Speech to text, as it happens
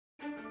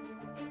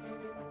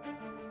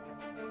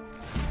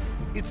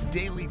It's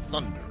Daily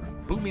Thunder,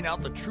 booming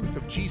out the truth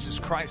of Jesus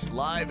Christ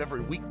live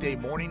every weekday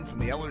morning from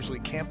the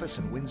Ellerslie campus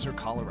in Windsor,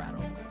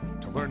 Colorado.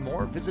 To learn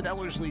more, visit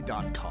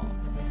Ellerslie.com.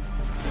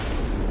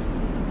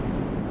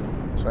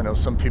 So I know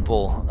some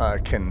people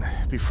can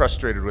be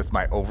frustrated with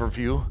my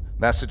overview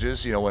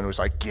messages, when it was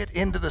like, get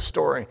into the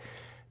story.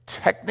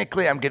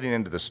 Technically, I'm getting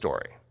into the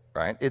story,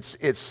 right?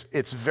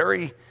 It's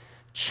very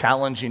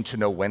challenging to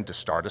know when to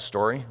start a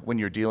story when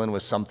you're dealing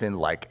with something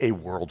like a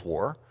world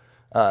war.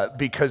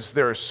 Because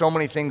there are so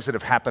many things that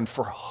have happened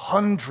for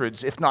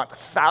hundreds, if not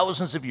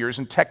thousands of years,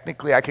 and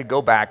technically I could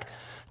go back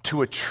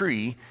to a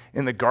tree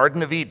in the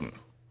Garden of Eden,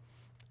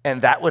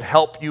 and that would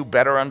help you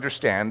better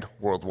understand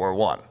World War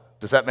I.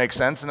 Does that make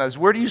sense? And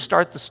where do you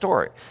start the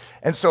story?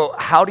 And so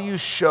how do you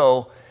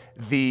show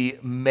the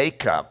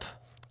makeup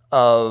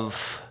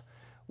of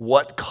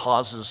what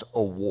causes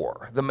a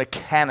war, the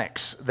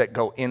mechanics that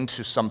go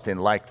into something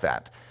like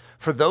that?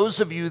 For those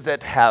of you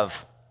that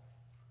have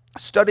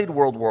studied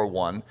World War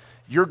I,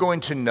 you're going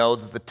to know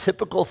that the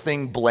typical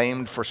thing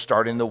blamed for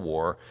starting the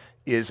war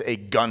is a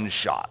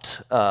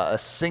gunshot.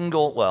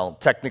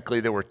 Technically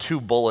there were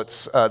two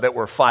bullets that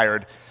were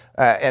fired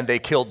and they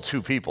killed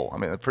two people. I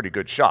mean, a pretty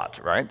good shot,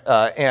 right?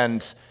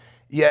 And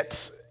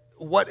yet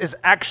what is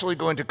actually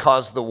going to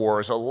cause the war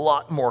is a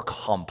lot more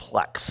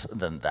complex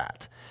than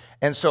that.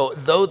 And so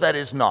though that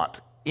is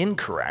not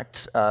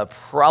incorrect,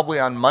 probably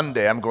on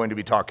Monday I'm going to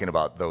be talking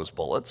about those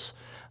bullets,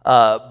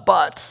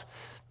 but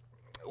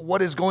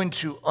what is going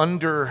to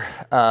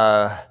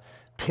underpin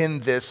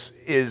this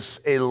is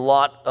a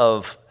lot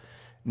of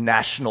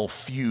national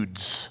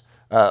feuds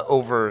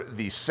over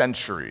the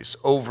centuries,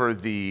 over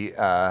the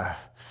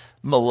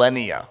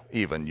millennia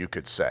even, you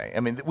could say. I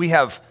mean, we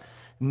have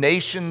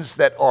nations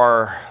that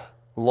are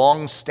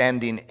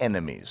long-standing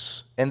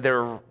enemies, and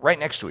they're right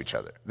next to each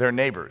other. They're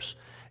neighbors.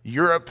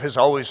 Europe has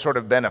always sort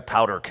of been a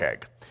powder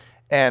keg.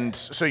 And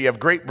so you have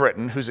Great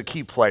Britain, who's a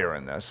key player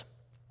in this.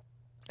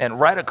 And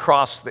right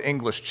across the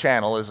English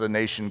Channel is a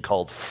nation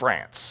called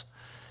France.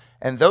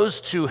 And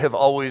those two have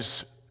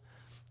always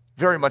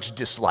very much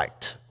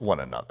disliked one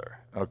another,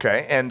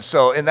 okay? And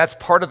that's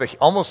part of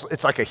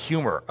it's like a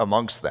humor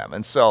amongst them.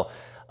 And so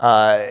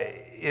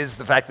is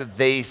the fact that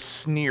they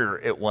sneer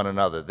at one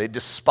another. They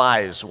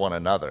despise one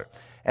another.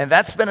 And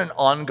that's been an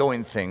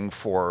ongoing thing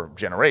for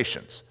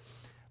generations.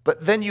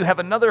 But then you have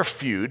another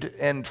feud,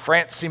 and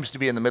France seems to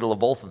be in the middle of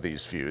both of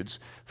these feuds.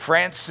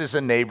 France is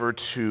a neighbor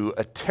to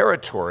a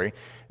territory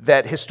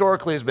that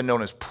historically has been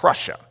known as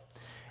Prussia.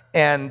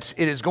 And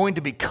it is going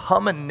to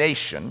become a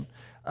nation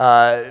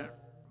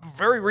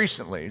very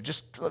recently,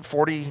 just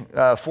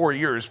 44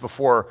 years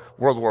before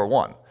World War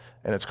I,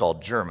 and it's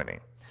called Germany.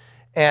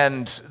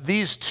 And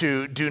these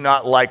two do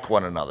not like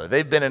one another.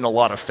 They've been in a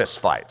lot of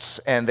fistfights,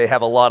 and they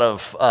have a lot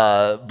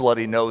of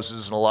bloody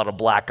noses and a lot of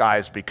black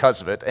eyes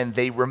because of it, and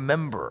they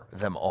remember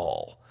them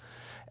all.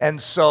 And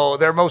so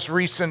their most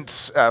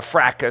recent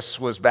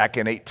fracas was back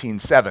in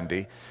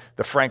 1870,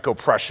 the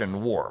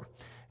Franco-Prussian War.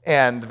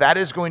 And that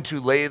is going to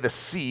lay the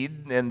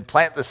seed and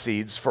plant the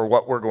seeds for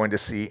what we're going to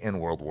see in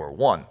World War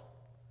I.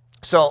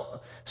 So,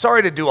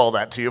 sorry to do all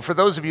that to you. For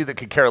those of you that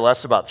could care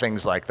less about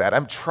things like that,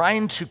 I'm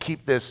trying to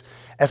keep this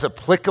as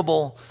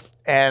applicable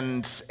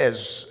and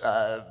as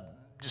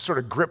just sort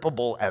of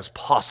grippable as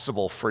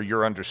possible for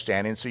your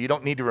understanding. So you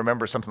don't need to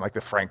remember something like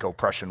the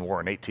Franco-Prussian War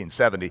in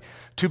 1870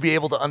 to be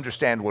able to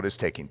understand what is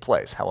taking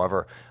place.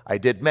 However, I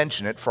did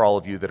mention it for all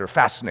of you that are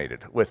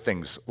fascinated with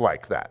things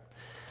like that.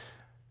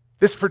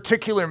 This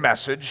particular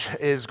message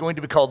is going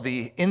to be called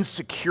The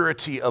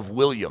Insecurity of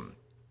William.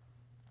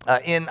 I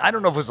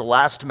don't know if it was the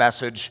last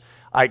message,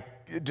 I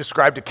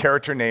described a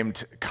character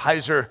named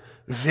Kaiser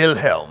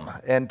Wilhelm,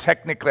 and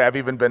technically I've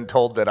even been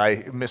told that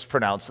I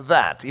mispronounced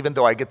that, even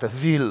though I get the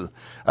Will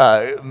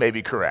may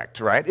be correct,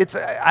 right?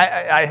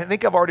 I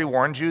think I've already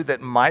warned you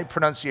that my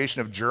pronunciation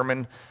of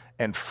German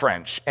and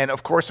French, and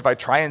of course if I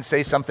try and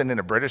say something in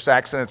a British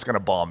accent, it's going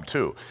to bomb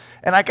too.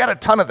 And I got a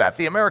ton of that.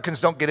 The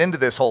Americans don't get into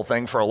this whole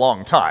thing for a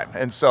long time,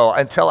 and so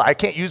until I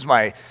can't use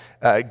my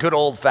good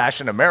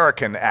old-fashioned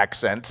American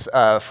accent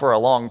for a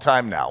long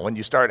time now. When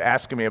you start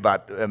asking me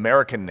about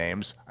American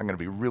names, I'm going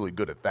to be really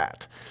good at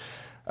that.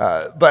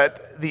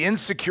 But the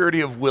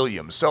insecurity of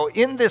William. So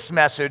in this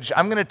message,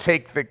 I'm going to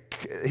take the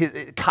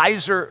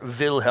Kaiser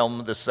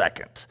Wilhelm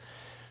II.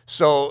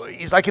 So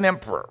he's like an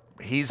emperor.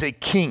 He's a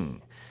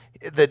king.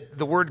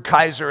 The word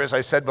Kaiser, as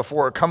I said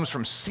before, comes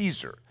from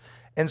Caesar.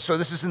 And so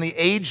this is in the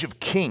age of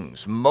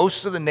kings.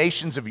 Most of the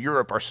nations of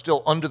Europe are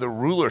still under the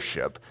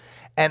rulership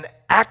and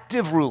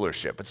active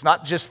rulership. It's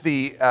not just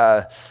the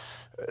fact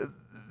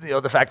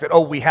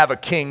that, we have a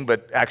king,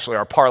 but actually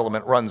our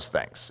parliament runs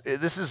things.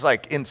 This is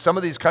like, in some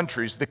of these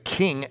countries, the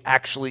king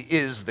actually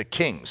is the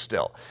king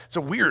still. It's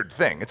a weird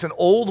thing. It's an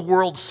old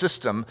world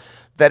system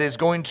that is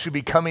going to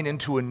be coming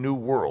into a new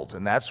world,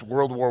 and that's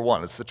World War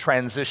I. It's the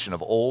transition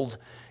of old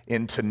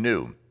into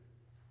new.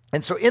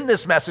 And so in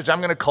this message, I'm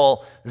going to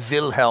call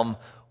Wilhelm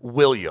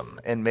William,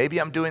 and maybe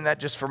I'm doing that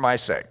just for my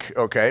sake,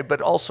 okay?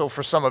 But also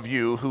for some of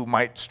you who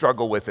might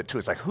struggle with it too.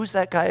 It's like, who's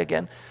that guy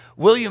again?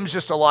 William's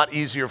just a lot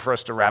easier for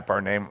us to wrap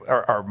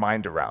our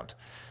mind around.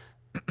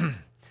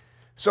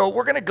 So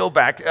we're going to go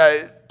back to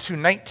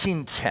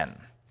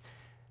 1910.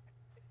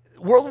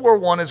 World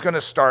War I is going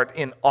to start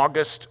in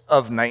August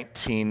of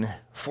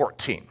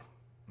 1914.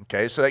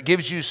 Okay, so that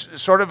gives you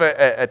sort of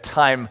a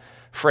time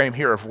frame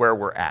here of where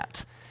we're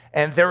at.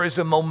 And there is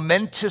a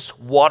momentous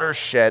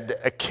watershed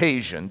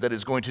occasion that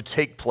is going to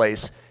take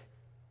place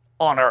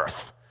on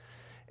Earth.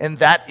 And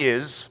that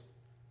is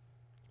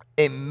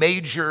a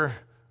major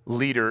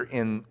leader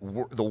in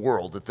the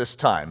world at this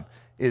time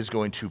is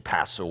going to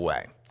pass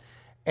away.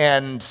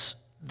 And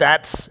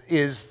that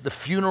is the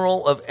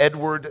funeral of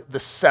Edward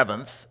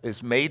VII,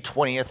 is May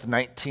 20th,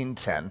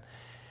 1910.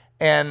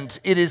 And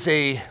it is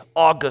a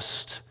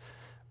August,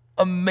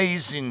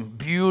 amazing,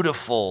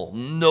 beautiful,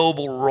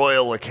 noble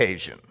royal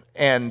occasion.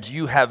 And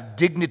you have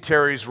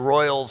dignitaries,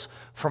 royals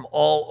from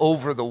all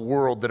over the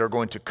world that are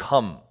going to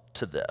come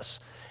to this.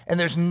 And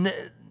there's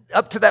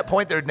up to that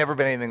point, there had never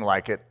been anything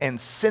like it.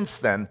 And since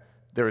then,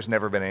 there has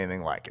never been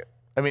anything like it.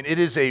 I mean, it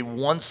is a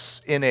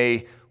once in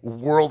a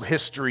world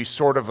history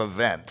sort of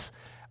event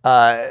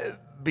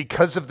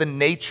because of the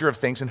nature of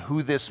things and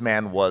who this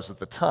man was at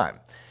the time.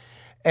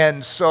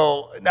 And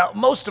so now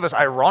most of us,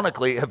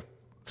 ironically,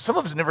 some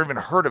of us have never even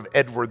heard of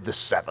Edward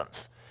VII.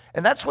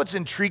 And that's what's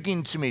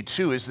intriguing to me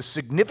too, is the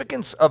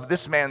significance of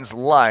this man's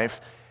life.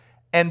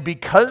 And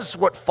because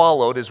what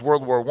followed is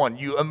World War I,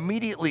 you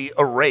immediately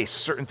erase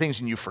certain things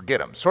and you forget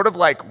them. Sort of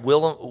like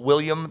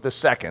William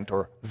II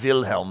or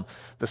Wilhelm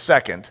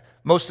II.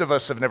 Most of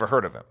us have never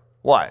heard of him.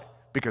 Why?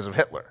 Because of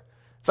Hitler.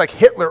 It's like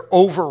Hitler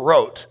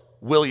overwrote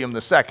William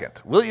II.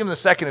 William II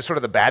is sort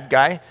of the bad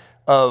guy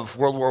of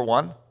World War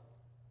I.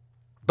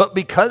 But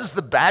because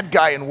the bad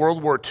guy in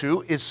World War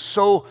II is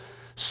so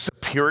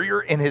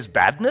superior in his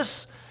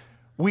badness,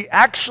 we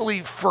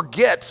actually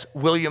forget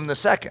William II.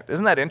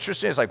 Isn't that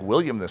interesting? It's like,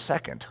 William II,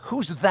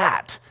 who's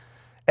that?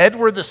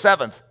 Edward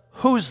VII,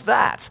 who's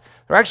that?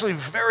 They're actually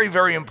very,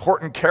 very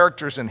important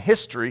characters in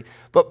history,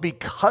 but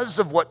because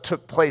of what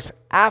took place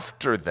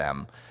after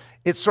them,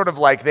 it's sort of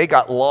like they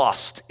got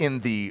lost in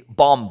the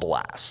bomb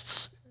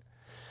blasts.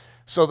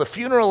 So the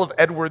funeral of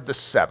Edward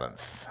VII,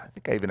 I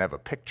think I even have a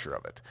picture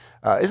of it.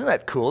 Isn't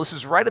that cool? This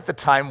is right at the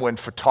time when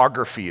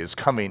photography is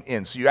coming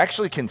in, so you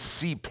actually can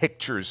see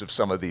pictures of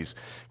some of these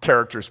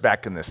characters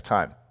back in this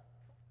time.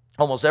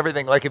 Almost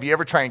everything, like if you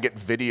ever try and get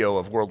video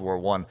of World War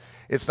I,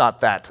 it's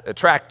not that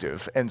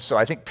attractive. And so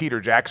I think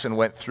Peter Jackson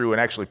went through and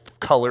actually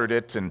colored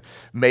it and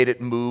made it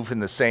move in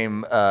the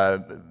same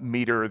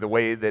meter, the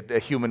way that a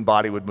human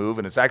body would move,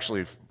 and it's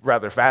actually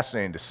rather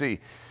fascinating to see.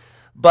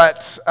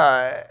 But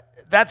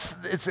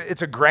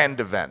it's a grand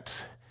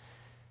event.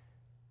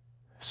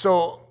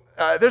 So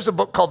there's a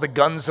book called The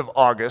Guns of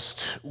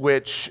August,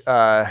 which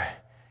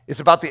is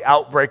about the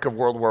outbreak of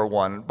World War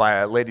I by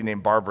a lady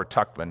named Barbara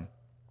Tuchman.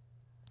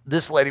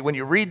 This lady, when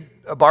you read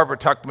Barbara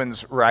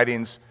Tuchman's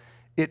writings,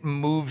 it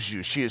moves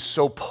you. She is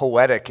so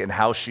poetic in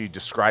how she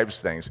describes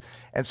things.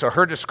 And so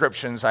her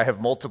descriptions, I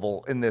have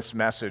multiple in this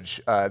message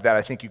that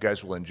I think you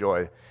guys will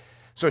enjoy.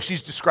 So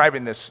she's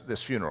describing this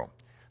funeral.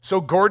 So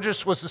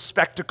gorgeous was the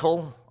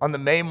spectacle on the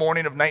May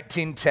morning of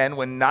 1910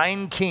 when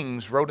 9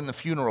 kings rode in the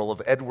funeral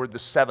of Edward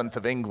VII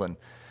of England,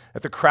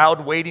 that the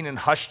crowd waiting in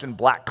hushed and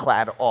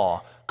black-clad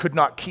awe could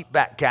not keep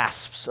back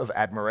gasps of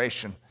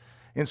admiration.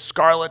 In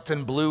scarlet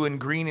and blue and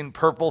green and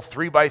purple,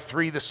 3 by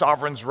 3, the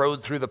sovereigns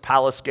rode through the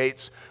palace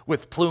gates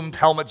with plumed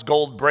helmets,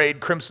 gold braid,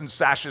 crimson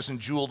sashes, and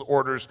jeweled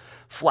orders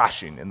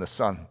flashing in the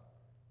sun.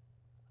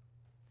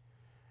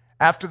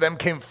 After them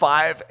came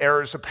 5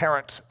 heirs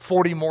apparent,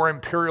 40 more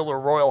imperial or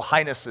royal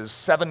highnesses,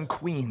 7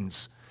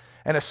 queens,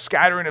 and a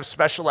scattering of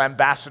special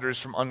ambassadors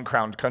from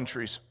uncrowned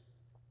countries.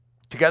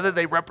 Together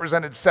they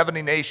represented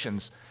 70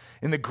 nations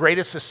in the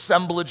greatest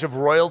assemblage of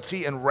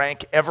royalty and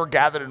rank ever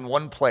gathered in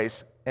one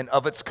place, and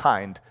of its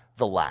kind,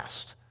 the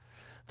last.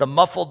 The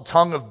muffled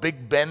tongue of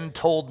Big Ben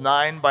told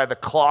 9 by the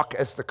clock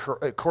as the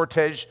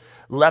cortege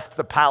left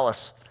the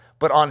palace,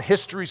 but on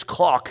history's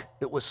clock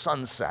it was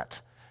sunset,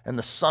 and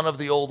the sun of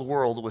the old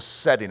world was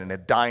setting in a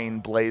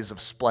dying blaze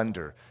of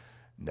splendor,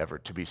 never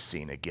to be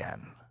seen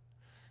again.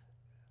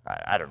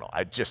 I don't know.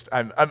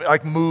 I'm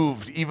like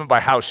moved even by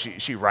how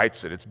she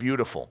writes it. It's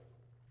beautiful.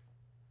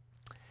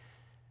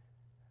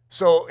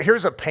 So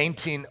here's a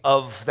painting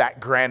of that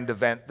grand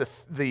event,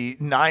 the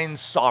 9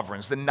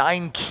 sovereigns, the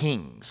 9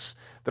 kings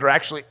that are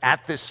actually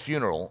at this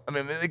funeral. I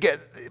mean, again,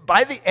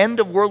 by the end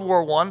of World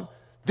War I,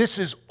 this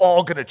is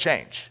all going to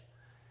change.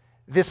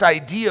 This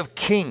idea of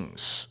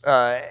kings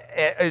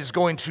is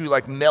going to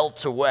like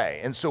melt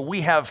away. And so we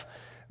have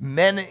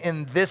men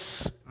in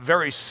this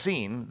very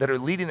scene that are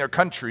leading their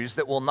countries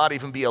that will not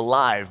even be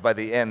alive by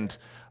the end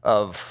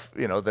of,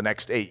 the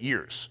next 8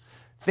 years.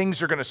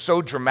 Things are going to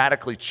so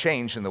dramatically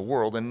change in the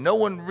world, and no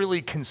one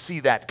really can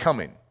see that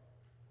coming.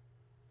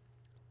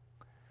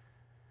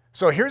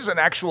 So here's an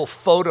actual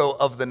photo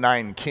of the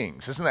 9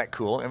 kings. Isn't that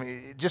cool? I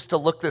mean, just to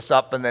look this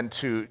up and then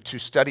to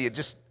study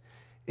it,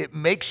 it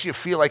makes you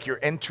feel like you're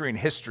entering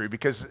history,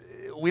 because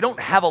we don't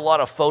have a lot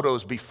of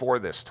photos before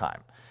this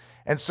time.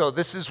 And so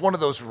this is one of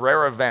those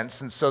rare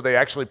events, and so they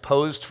actually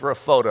posed for a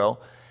photo,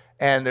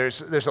 and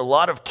there's a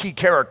lot of key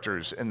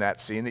characters in that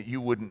scene that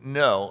you wouldn't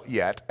know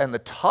yet. And the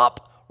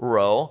top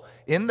row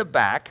in the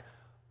back,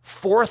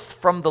 fourth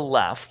from the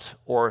left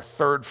or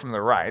third from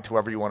the right,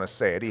 however you want to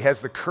say it, he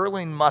has the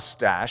curling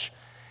mustache,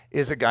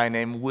 is a guy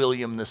named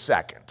William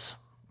II.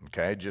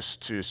 Okay,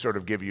 just to sort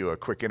of give you a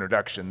quick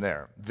introduction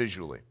there,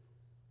 visually.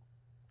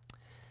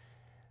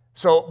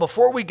 So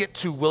before we get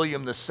to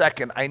William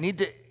II, I need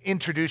to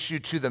introduce you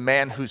to the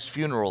man whose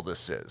funeral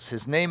this is.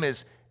 His name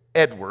is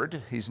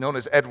Edward. He's known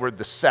as Edward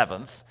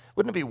VII.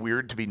 Wouldn't it be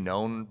weird to be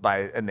known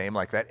by a name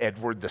like that,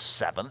 Edward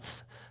VII?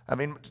 I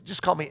mean,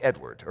 just call me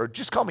Edward, or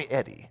just call me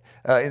Eddie.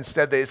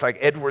 Instead, it's like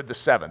Edward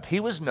VII.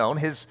 He was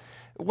known,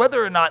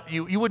 whether or not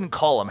you wouldn't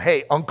call him,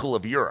 hey, Uncle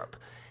of Europe.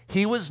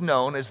 He was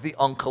known as the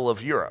Uncle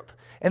of Europe.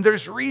 And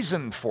there's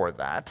reason for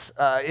that,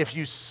 if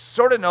you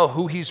sort of know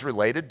who he's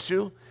related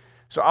to.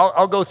 So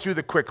I'll go through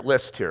the quick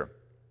list here.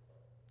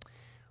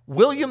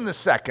 William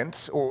II,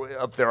 or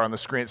up there on the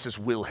screen it says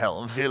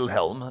Wilhelm II,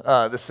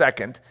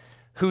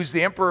 who's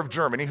the Emperor of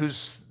Germany,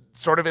 who's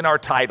sort of in our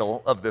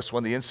title of this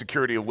one, The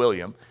Insecurity of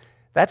William,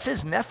 that's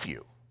his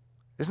nephew.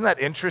 Isn't that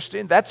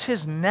interesting? That's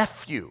his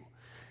nephew.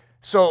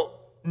 So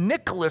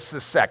Nicholas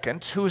II,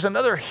 who's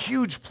another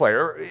huge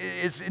player,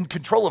 is in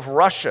control of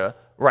Russia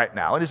right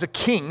now and is a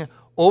king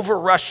over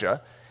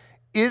Russia,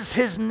 is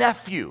his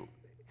nephew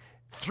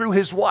through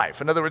his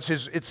wife. In other words,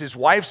 it's his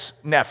wife's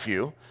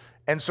nephew,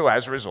 and so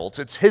as a result,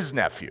 it's his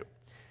nephew.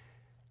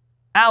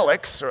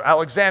 Alex, or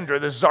Alexandra,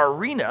 the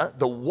Tsarina,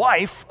 the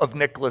wife of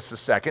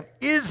Nicholas II,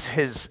 is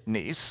his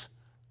niece,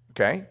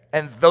 okay?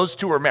 And those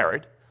two are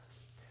married.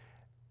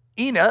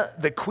 Ina,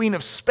 the Queen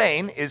of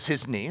Spain, is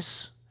his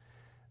niece.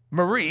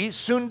 Marie,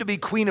 soon to be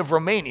Queen of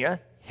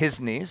Romania, his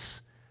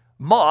niece.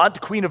 Maud,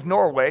 Queen of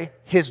Norway,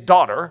 his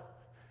daughter.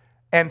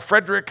 And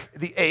Frederick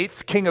VIII,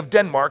 King of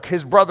Denmark,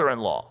 his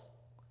brother-in-law.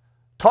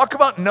 Talk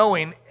about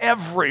knowing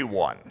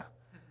everyone.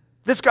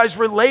 This guy's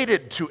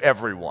related to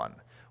everyone,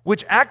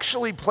 which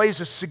actually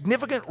plays a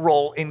significant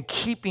role in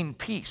keeping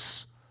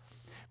peace.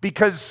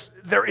 Because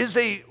there is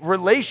a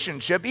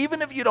relationship,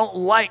 even if you don't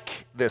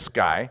like this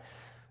guy,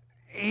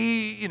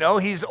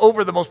 he's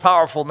over the most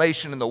powerful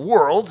nation in the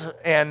world,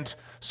 and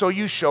so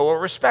you show a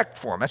respect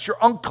for him. That's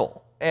your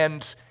uncle.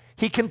 And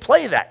he can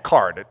play that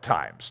card at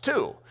times,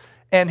 too.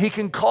 And he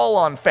can call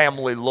on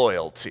family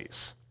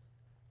loyalties.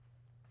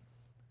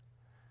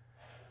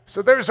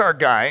 So there's our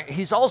guy.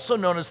 He's also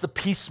known as the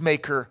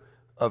peacemaker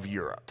of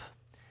Europe.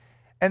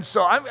 And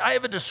so I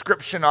have a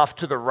description off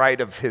to the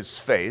right of his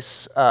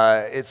face.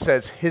 It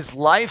says, his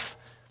life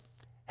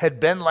had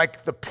been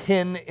like the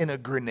pin in a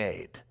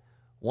grenade.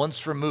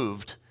 Once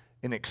removed,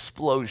 an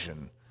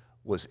explosion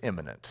was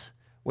imminent.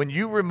 When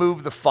you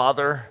remove the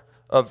father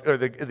of, or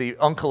the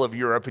uncle of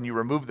Europe, and you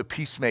remove the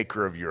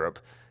peacemaker of Europe,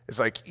 it's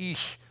like,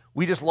 eesh,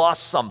 we just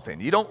lost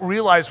something. You don't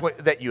realize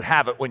that you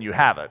have it when you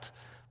have it.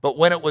 But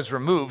when it was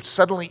removed,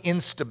 suddenly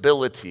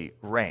instability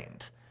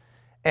reigned.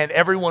 And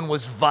everyone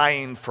was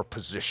vying for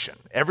position.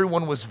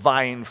 Everyone was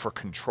vying for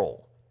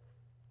control.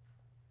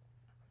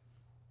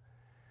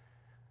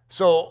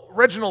 So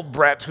Reginald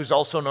Brett, who's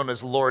also known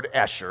as Lord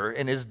Esher,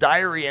 in his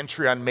diary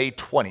entry on May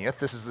 20th,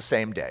 this is the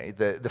same day,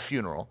 the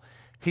funeral,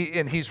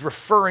 he's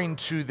referring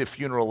to the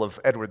funeral of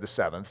Edward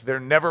VII. There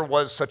never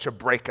was such a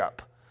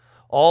breakup.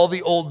 All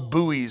the old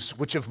buoys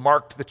which have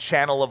marked the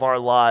channel of our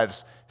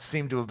lives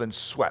seem to have been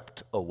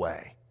swept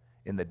away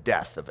in the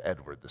death of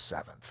Edward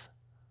VII.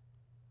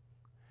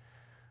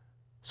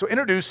 So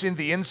introducing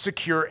the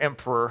insecure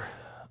emperor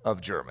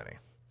of Germany.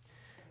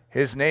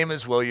 His name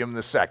is William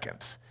II.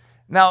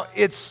 Now,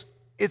 it's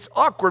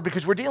awkward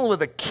because we're dealing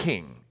with a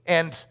king,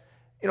 and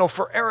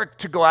for Eric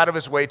to go out of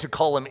his way to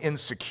call him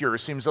insecure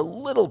seems a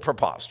little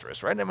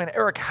preposterous, right? I mean,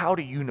 Eric, how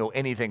do you know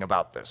anything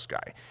about this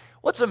guy?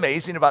 What's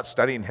amazing about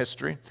studying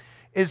history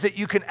is that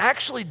you can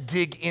actually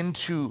dig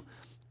into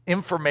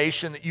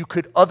information that you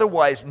could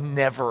otherwise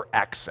never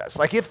access.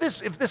 Like if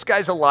this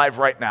guy's alive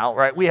right now,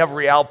 right? We have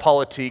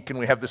realpolitik and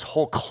we have this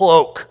whole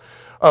cloak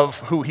of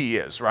who he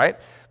is, right?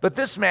 But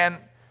this man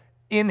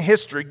in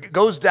history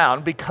goes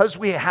down because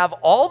we have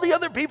all the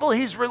other people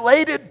he's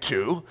related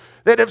to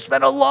that have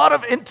spent a lot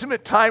of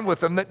intimate time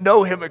with him that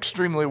know him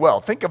extremely well.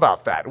 Think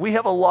about that. We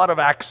have a lot of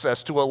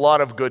access to a lot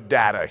of good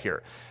data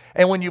here.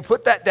 And when you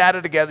put that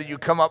data together, you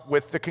come up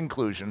with the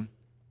conclusion,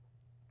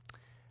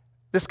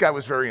 this guy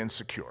was very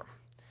insecure.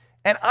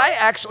 And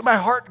my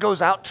heart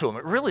goes out to him.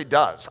 It really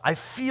does. I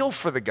feel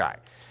for the guy.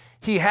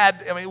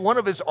 One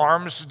of his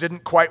arms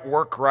didn't quite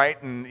work right,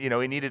 and he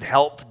needed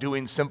help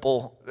doing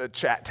simple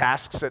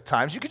tasks at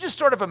times. You could just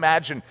sort of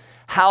imagine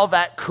how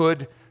that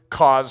could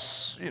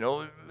cause,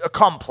 a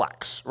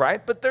complex,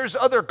 right? But there's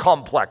other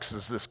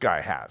complexes this guy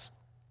has.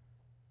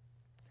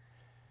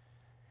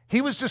 He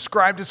was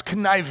described as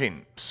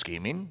conniving,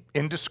 scheming,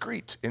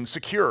 indiscreet,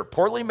 insecure,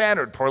 poorly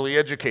mannered, poorly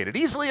educated,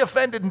 easily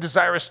offended, and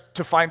desirous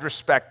to find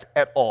respect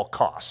at all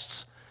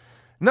costs.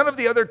 None of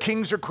the other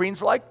kings or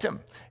queens liked him.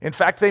 In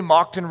fact, they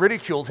mocked and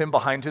ridiculed him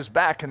behind his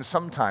back, and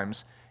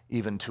sometimes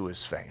even to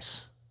his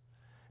face.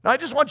 Now, I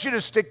just want you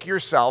to stick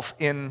yourself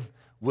in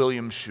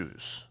William's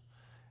shoes.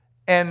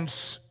 And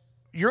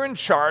you're in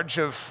charge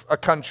of a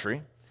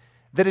country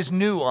that is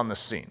new on the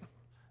scene.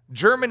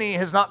 Germany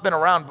has not been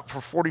around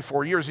for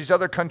 44 years. These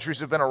other countries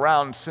have been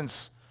around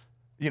since,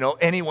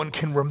 anyone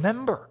can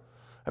remember.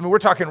 I mean, we're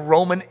talking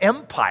Roman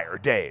Empire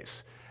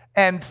days.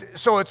 And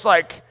so it's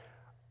like,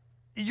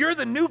 you're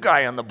the new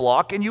guy on the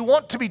block and you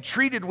want to be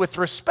treated with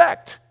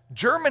respect.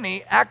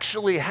 Germany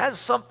actually has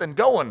something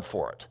going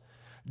for it.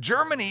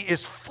 Germany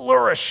is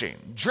flourishing.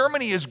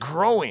 Germany is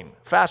growing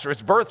faster.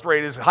 Its birth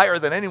rate is higher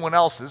than anyone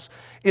else's.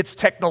 Its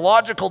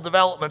technological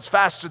developments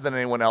faster than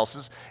anyone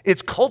else's.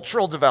 Its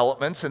cultural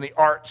developments in the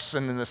arts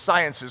and in the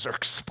sciences are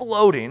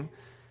exploding.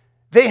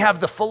 They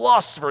have the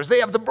philosophers. They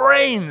have the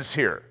brains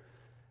here.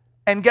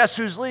 And guess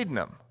who's leading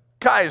them?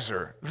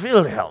 Kaiser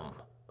Wilhelm.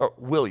 Or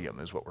William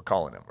is what we're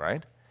calling him,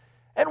 right?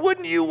 And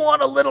wouldn't you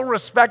want a little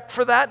respect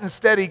for that?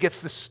 Instead, he gets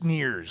the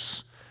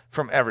sneers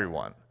from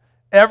everyone.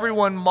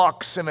 Everyone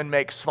mocks him and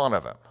makes fun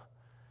of him.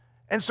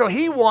 And so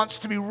he wants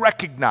to be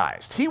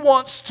recognized. He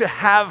wants to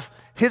have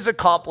his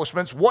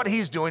accomplishments, what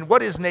he's doing,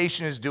 what his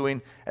nation is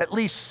doing, at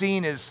least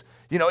seen as,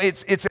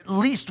 it's at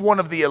least one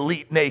of the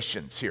elite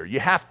nations here.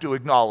 You have to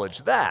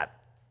acknowledge that.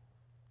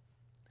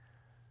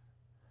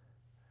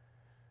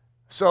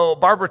 So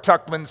Barbara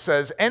Tuchman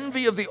says,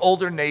 envy of the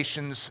older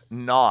nations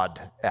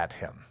gnawed at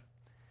him.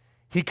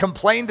 He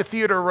complained to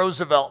Theodore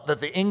Roosevelt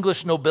that the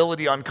English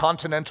nobility on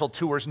continental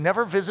tours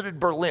never visited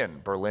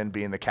Berlin, Berlin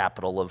being the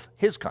capital of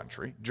his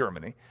country,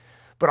 Germany,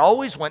 but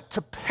always went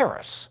to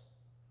Paris.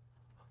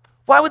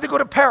 Why would they go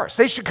to Paris?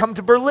 They should come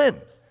to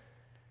Berlin.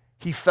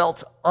 He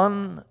felt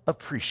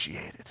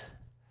unappreciated.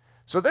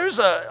 So there's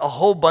a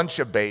whole bunch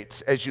of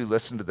baits as you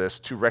listen to this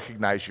to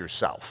recognize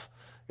yourself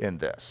in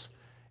this.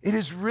 It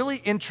is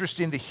really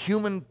interesting, the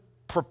human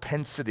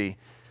propensity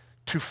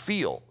to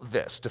feel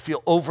this, to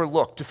feel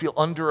overlooked, to feel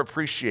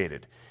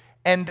underappreciated.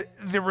 And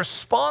the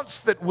response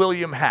that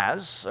William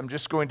has, I'm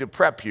just going to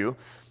prep you,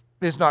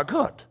 is not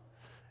good.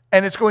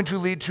 And it's going to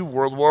lead to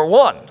World War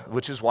I,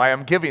 which is why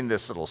I'm giving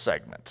this little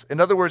segment.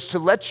 In other words, to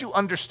let you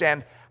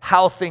understand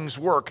how things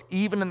work,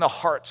 even in the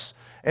hearts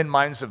and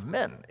minds of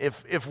men.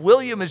 If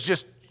William is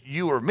just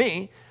you or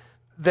me,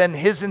 then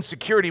his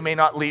insecurity may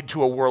not lead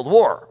to a world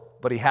war,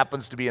 but he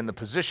happens to be in the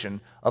position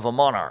of a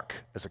monarch,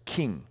 as a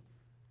king.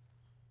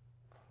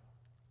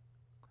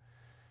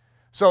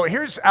 So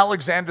here's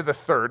Alexander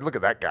III. Look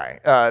at that guy.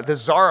 The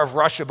Tsar of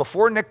Russia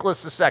before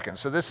Nicholas II.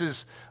 So this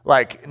is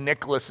like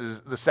Nicholas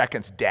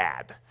II's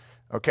dad.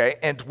 Okay?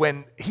 And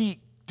when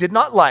he did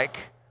not like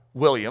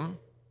William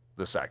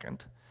II,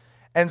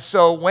 and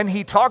so when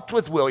he talked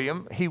with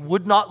William, he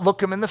would not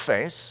look him in the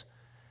face.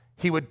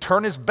 He would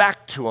turn his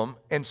back to him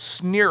and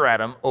sneer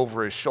at him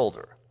over his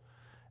shoulder.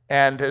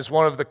 And as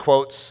one of the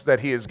quotes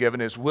that he has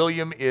given is,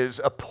 William is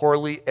a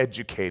poorly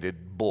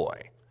educated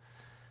boy.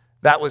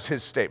 That was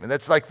his statement.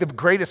 That's like the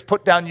greatest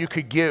put down you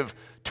could give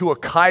to a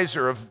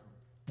Kaiser of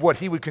what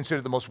he would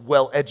consider the most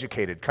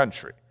well-educated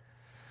country.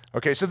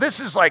 Okay, so this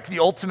is like the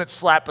ultimate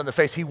slap in the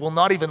face. He will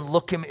not even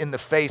look him in the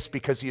face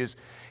because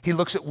he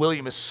looks at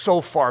William as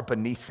so far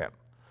beneath him.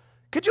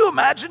 Could you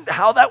imagine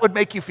how that would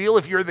make you feel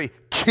if you're the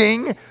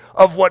king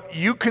of what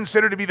you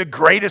consider to be the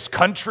greatest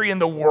country in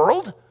the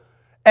world?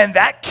 And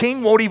that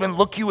king won't even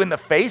look you in the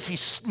face. He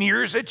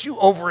sneers at you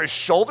over his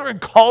shoulder and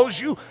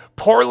calls you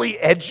poorly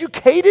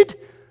educated?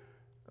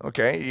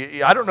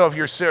 Okay, I don't know if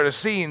you're sort of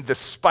seeing the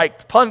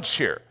spiked punch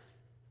here.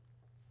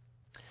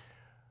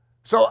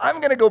 So I'm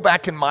going to go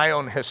back in my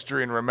own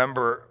history and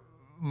remember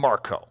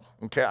Marco.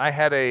 Okay, I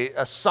had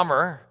a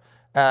summer,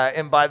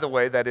 and by the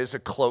way, that is a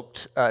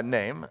cloaked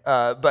name,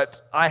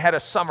 but I had a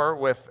summer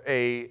with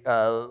a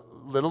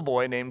little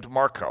boy named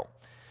Marco.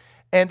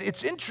 And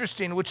it's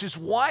interesting, which is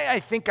why I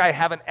think I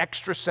have an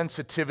extra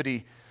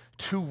sensitivity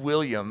to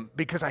William,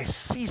 because I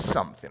see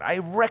something. I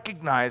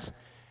recognize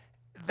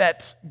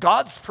that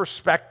God's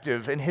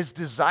perspective and his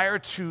desire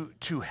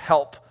to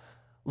help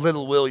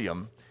little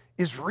William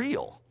is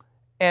real.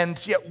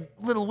 And yet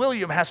little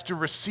William has to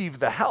receive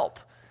the help.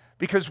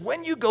 Because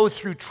when you go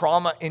through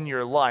trauma in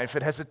your life,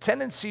 it has a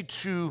tendency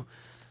to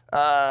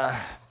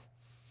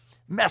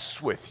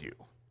mess with you.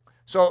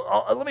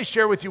 So let me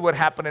share with you what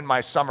happened in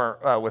my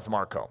summer with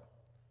Marco.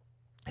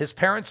 His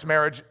parents'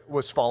 marriage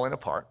was falling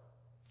apart.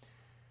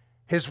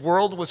 His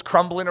world was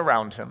crumbling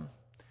around him.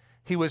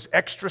 He was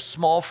extra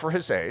small for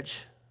his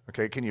age.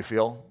 Okay, can you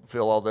feel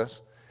all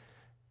this?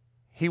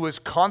 He was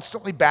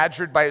constantly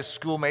badgered by his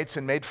schoolmates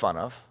and made fun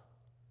of.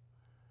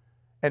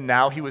 And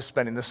now he was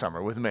spending the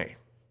summer with me.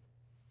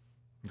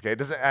 Okay,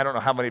 I don't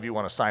know how many of you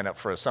want to sign up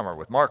for a summer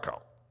with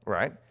Marco,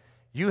 right?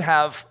 You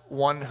have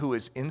one who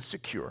is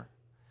insecure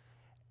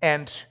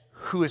and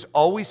who is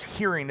always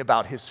hearing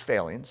about his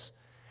failings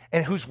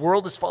and whose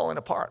world is falling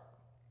apart.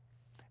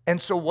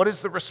 And so what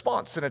is the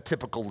response in a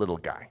typical little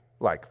guy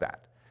like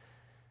that?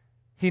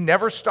 He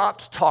never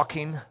stopped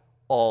talking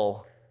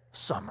all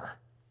summer.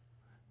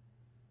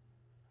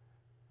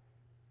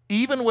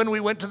 Even when we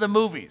went to the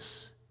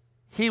movies,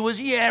 he was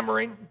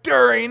yammering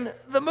during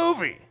the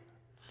movie.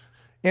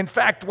 In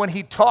fact, when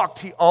he talked,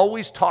 he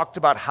always talked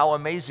about how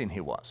amazing he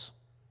was.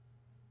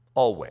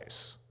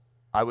 Always.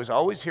 I was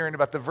always hearing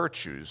about the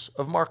virtues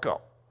of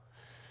Marco.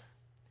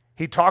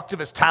 He talked of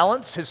his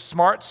talents, his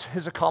smarts,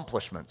 his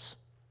accomplishments.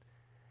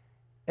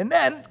 And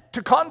then,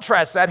 to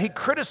contrast that, he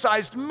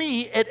criticized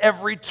me at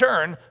every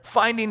turn,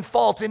 finding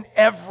fault in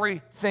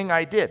everything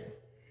I did.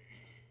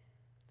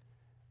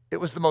 It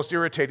was the most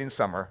irritating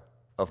summer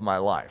of my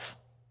life.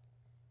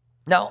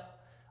 Now,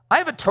 I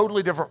have a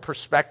totally different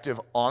perspective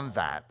on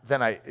that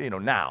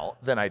now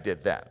than I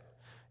did then.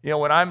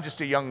 When I'm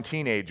just a young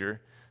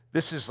teenager,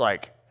 this is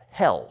like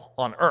hell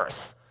on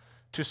earth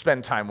to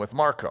spend time with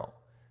Marco.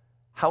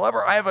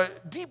 However, I have a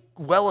deep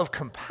well of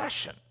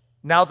compassion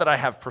now that I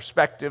have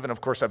perspective, and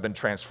of course I've been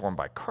transformed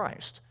by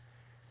Christ.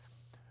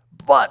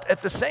 But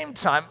at the same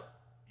time,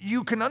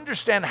 you can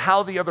understand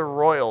how the other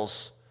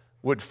royals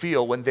would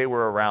feel when they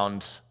were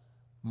around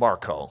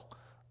Marco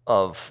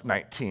of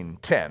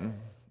 1910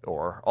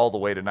 or all the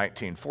way to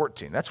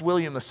 1914. That's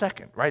William II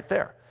right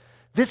there.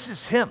 This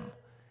is him.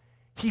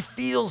 He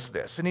feels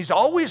this, and he's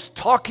always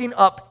talking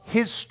up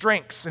his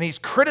strengths, and he's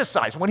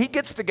criticized. When he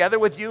gets together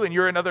with you and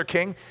you're another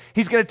king,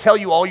 he's going to tell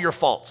you all your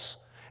faults,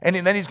 and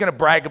then he's going to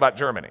brag about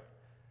Germany,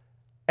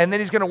 and then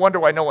he's going to wonder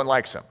why no one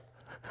likes him.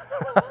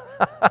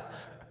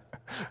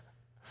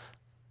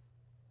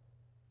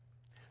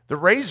 The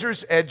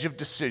razor's edge of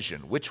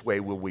decision. Which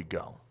way will we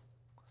go?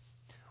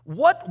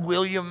 What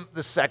William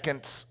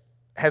II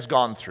has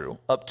gone through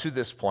up to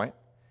this point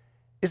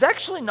is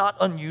actually not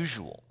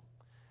unusual.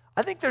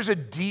 I think there's a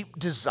deep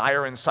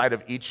desire inside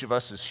of each of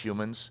us as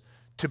humans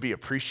to be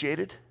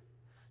appreciated,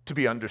 to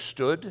be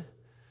understood,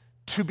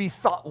 to be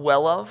thought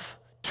well of,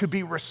 to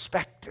be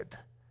respected.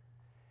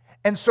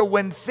 And so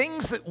when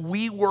things that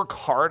we work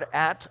hard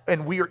at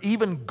and we are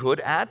even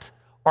good at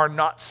are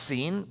not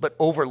seen but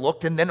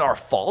overlooked, and then our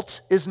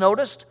fault is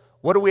noticed,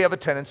 what do we have a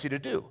tendency to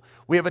do?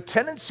 We have a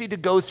tendency to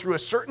go through a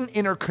certain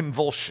inner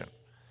convulsion,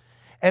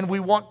 and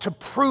we want to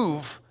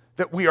prove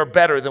that we are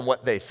better than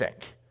what they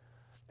think.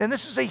 And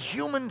this is a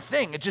human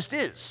thing. It just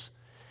is.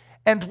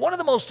 And one of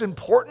the most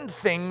important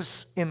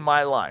things in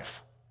my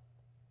life,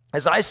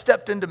 as I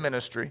stepped into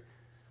ministry,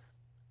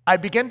 I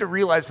began to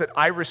realize that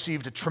I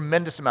received a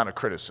tremendous amount of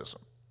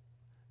criticism.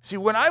 See,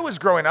 when I was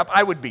growing up,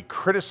 I would be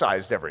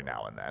criticized every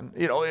now and then.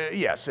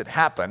 Yes, it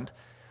happened.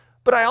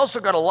 But I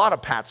also got a lot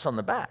of pats on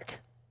the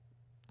back.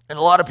 And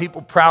a lot of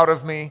people proud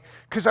of me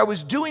because I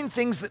was doing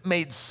things that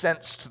made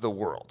sense to the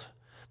world.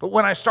 But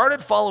when I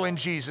started following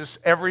Jesus,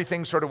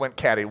 everything sort of went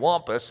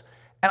cattywampus.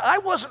 And I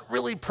wasn't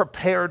really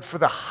prepared for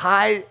the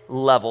high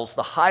levels,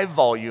 the high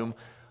volume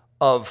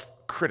of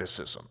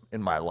criticism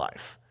in my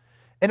life.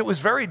 And it was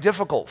very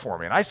difficult for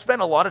me. And I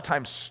spent a lot of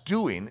time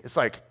stewing. It's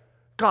like,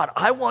 God,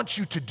 I want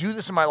you to do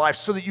this in my life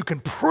so that you can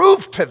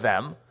prove to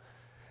them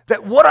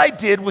that what I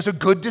did was a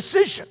good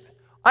decision.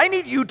 I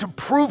need you to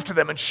prove to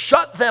them and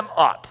shut them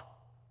up.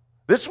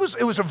 It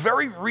was a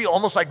very real,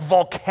 almost like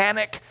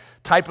volcanic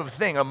type of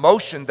thing,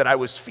 emotion that I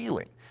was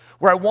feeling,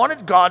 where I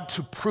wanted God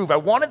to prove. I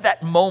wanted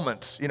that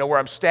moment, where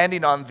I'm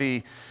standing on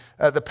the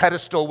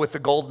pedestal with the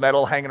gold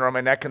medal hanging around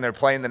my neck and they're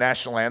playing the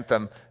national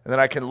anthem, and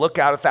then I can look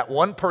out at that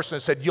one person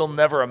that said, you'll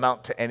never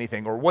amount to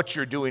anything, or what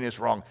you're doing is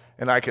wrong,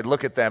 and I could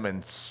look at them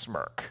and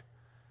smirk.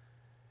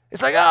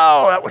 It's like,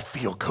 oh, that would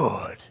feel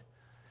good.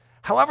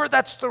 However,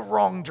 that's the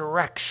wrong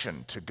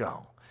direction to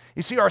go.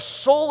 You see, our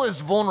soul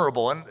is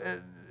vulnerable, and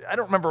I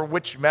don't remember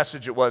which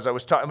message it was.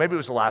 Maybe it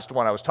was the last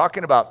one. I was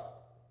talking about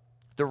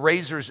the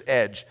razor's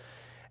edge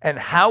and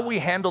how we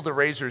handle the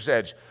razor's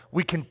edge.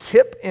 We can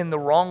tip in the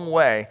wrong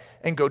way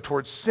and go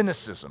towards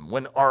cynicism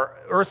when our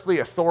earthly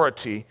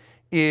authority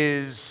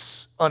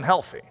is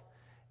unhealthy.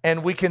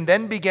 And we can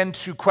then begin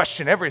to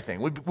question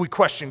everything. We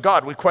question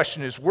God. We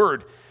question His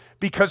Word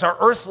because our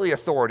earthly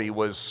authority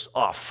was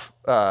off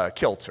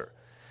kilter.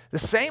 The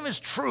same is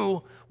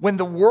true when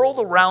the world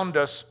around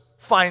us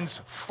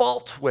finds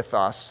fault with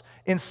us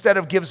instead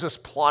of gives us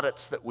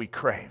plaudits that we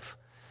crave.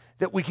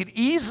 That we could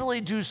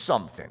easily do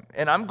something,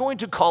 and I'm going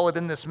to call it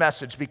in this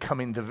message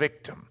becoming the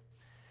victim.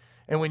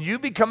 And when you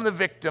become the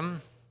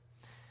victim,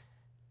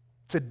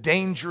 it's a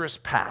dangerous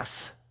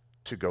path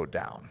to go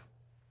down.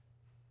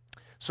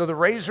 So the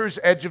razor's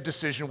edge of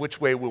decision, which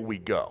way will we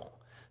go?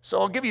 So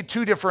I'll give you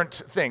two different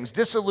things.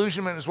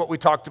 Disillusionment is what we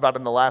talked about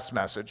in the last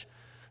message.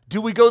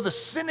 Do we go the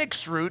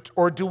cynic's route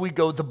or do we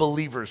go the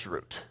believer's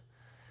route?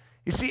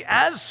 You see,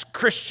 as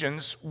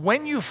Christians,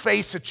 when you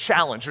face a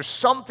challenge or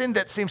something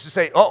that seems to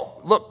say, oh,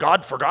 look,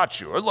 God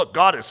forgot you, or look,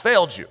 God has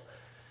failed you,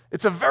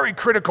 it's a very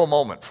critical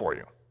moment for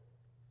you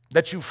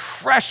that you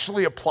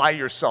freshly apply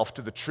yourself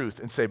to the truth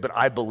and say, but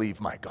I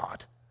believe my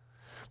God.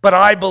 But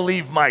I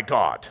believe my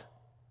God.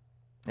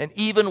 And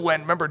even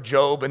when, remember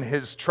Job and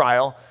his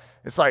trial,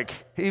 it's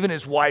like even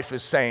his wife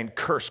is saying,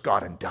 curse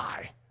God and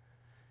die.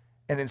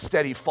 And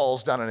instead he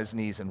falls down on his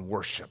knees and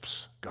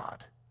worships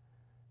God.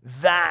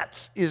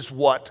 That is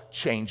what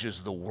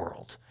changes the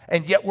world.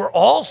 And yet we're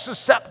all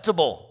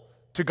susceptible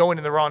to going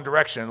in the wrong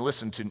direction and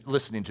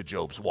listening to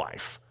Job's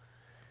wife.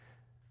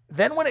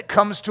 Then when it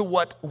comes to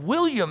what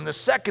William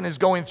II is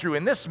going through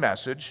in this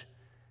message,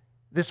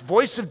 this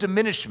voice of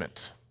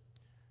diminishment.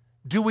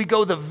 Do we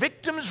go the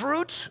victim's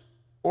route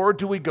or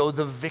do we go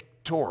the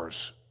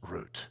victor's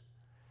route?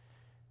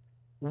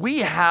 We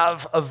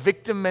have a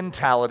victim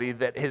mentality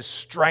that has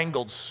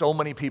strangled so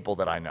many people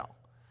that I know.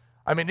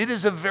 I mean, it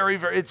is a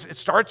it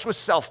starts with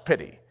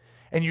self-pity.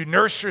 And you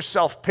nurse your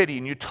self-pity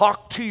and you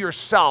talk to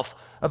yourself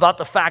about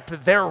the fact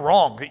that they're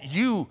wrong, that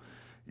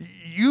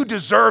you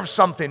deserve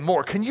something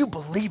more. Can you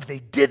believe they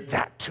did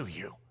that to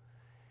you?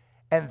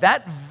 And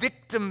that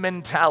victim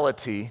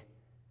mentality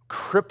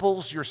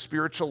cripples your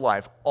spiritual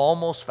life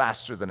almost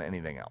faster than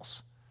anything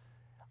else.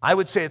 I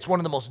would say it's one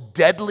of the most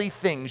deadly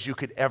things you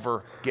could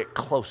ever get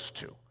close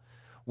to.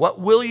 What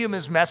William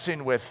is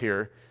messing with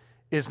here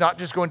is not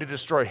just going to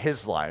destroy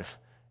his life,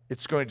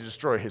 it's going to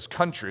destroy his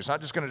country. It's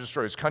not just going to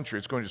destroy his country,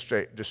 it's going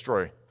to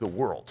destroy the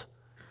world.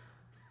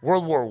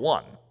 World War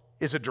I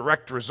is a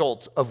direct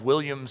result of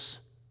William's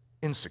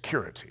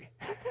insecurity.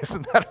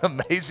 Isn't that an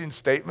amazing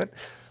statement?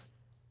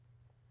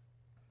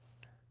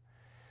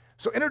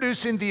 So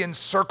introducing the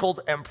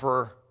encircled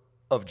emperor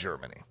of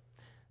Germany.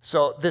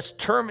 So this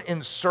term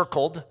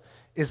encircled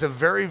is a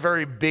very,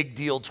 very big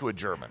deal to a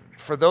German.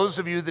 For those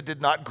of you that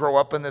did not grow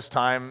up in this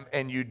time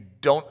and you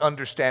don't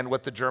understand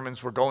what the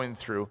Germans were going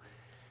through,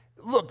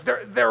 look,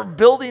 they're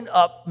building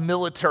up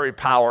military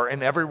power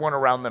and everyone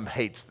around them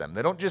hates them.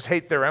 They don't just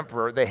hate their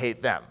emperor, they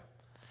hate them.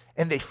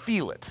 And they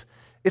feel it.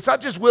 It's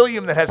not just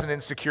William that has an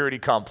insecurity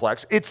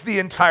complex, it's the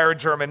entire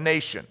German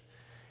nation.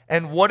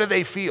 And what do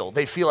they feel?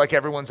 They feel like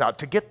everyone's out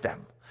to get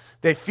them.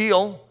 They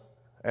feel,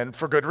 and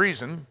for good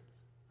reason,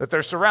 that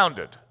they're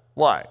surrounded.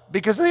 Why?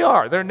 Because they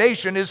are. Their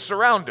nation is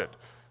surrounded.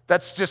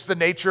 That's just the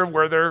nature of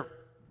where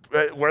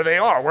they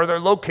are, where they're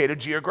located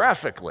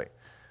geographically.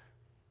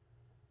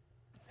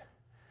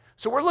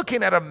 So we're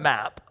looking at a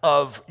map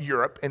of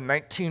Europe in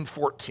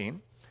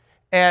 1914,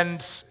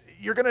 and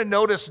you're going to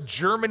notice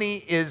Germany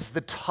is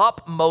the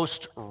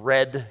topmost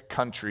red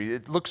country.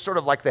 It looks sort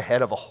of like the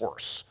head of a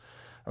horse.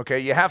 Okay,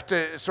 you have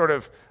to sort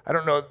of, I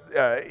don't know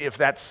if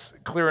that's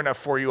clear enough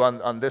for you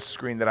on this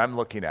screen that I'm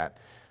looking at,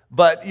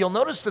 but you'll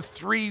notice the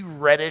three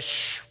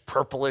reddish,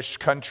 purplish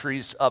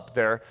countries up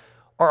there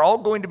are all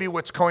going to be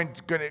what's going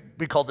to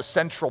be called the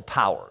Central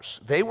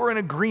Powers. They were in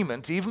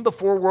agreement, even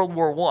before World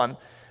War I,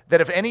 that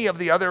if any of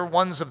the other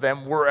ones of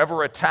them were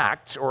ever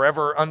attacked or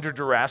ever under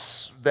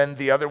duress, then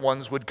the other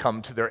ones would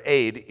come to their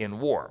aid in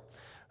war.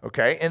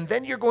 Okay, and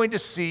then you're going to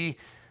see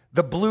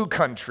the blue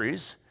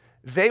countries.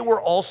 They were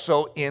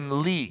also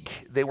in league.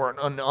 They were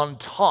an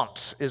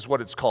entente, is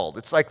what it's called.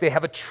 It's like they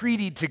have a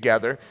treaty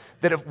together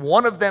that if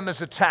one of them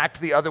is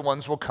attacked, the other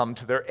ones will come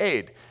to their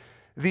aid.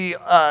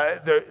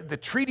 The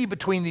treaty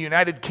between the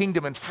United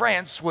Kingdom and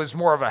France was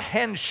more of a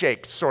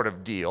handshake sort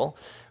of deal,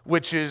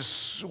 which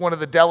is one of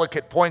the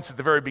delicate points at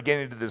the very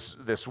beginning of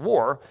this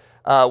war,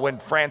 when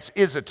France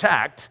is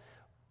attacked,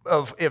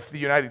 of if the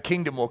United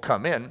Kingdom will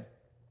come in.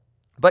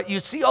 But you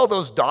see all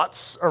those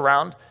dots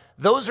around?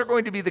 Those are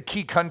going to be the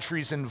key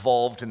countries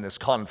involved in this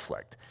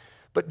conflict.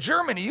 But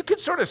Germany, you can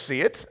sort of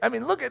see it. I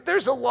mean, look,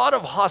 there's a lot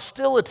of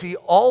hostility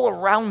all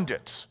around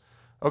it.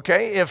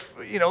 Okay, if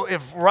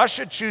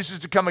Russia chooses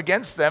to come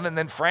against them and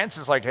then France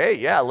is like, hey,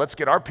 yeah, let's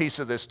get our piece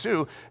of this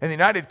too, and the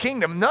United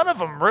Kingdom, none of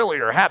them really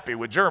are happy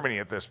with Germany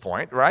at this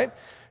point, right?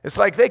 It's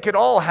like they could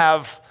all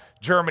have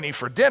Germany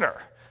for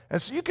dinner.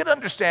 And so you can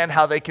understand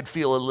how they could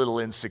feel a little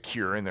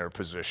insecure in their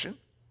position.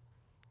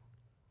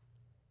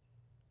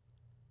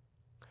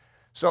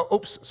 So,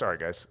 oops, sorry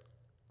guys.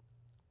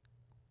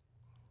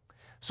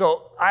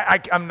 So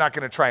I'm not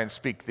going to try and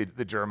speak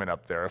the German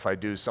up there. If I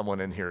do, someone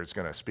in here is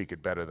going to speak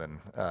it better than,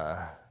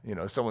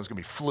 someone's going to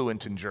be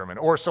fluent in German,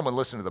 or someone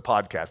listen to the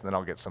podcast, and then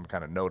I'll get some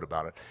kind of note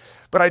about it.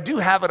 But I do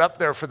have it up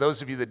there for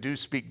those of you that do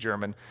speak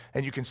German,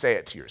 and you can say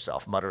it to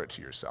yourself, mutter it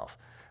to yourself.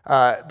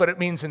 But it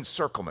means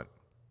encirclement.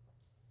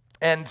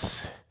 And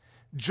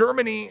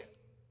Germany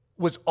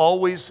was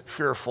always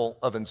fearful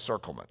of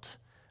encirclement.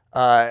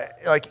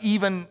 Like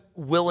even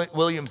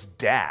William's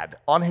dad,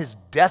 on his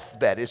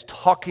deathbed, is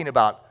talking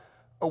about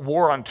a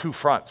war on two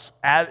fronts,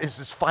 as is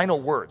his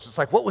final words. It's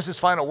like, what was his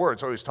final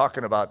words? Oh, he was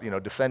talking about,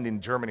 defending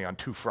Germany on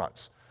two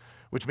fronts,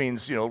 which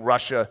means,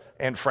 Russia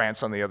and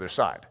France on the other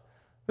side.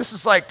 This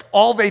is like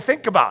all they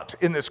think about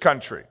in this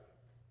country.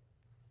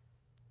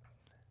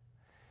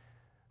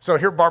 So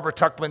here Barbara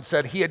Tuchman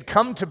said, he had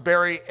come to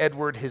bury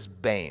Edward his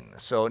bane.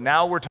 So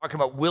now we're talking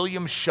about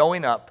William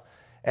showing up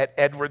at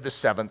Edward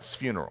VII's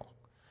funeral.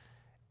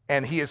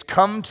 And he has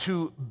come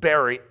to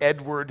bury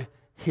Edward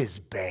his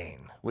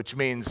bane, which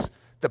means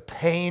the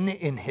pain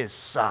in his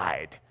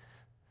side.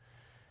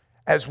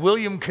 As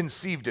William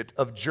conceived it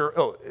of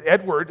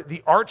Edward,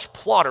 the arch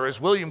plotter, as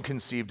William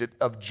conceived it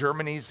of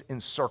Germany's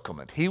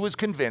encirclement. He was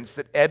convinced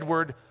that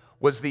Edward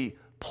was the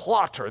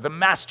plotter, the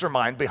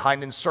mastermind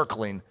behind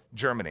encircling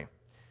Germany.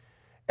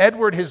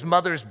 Edward, his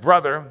mother's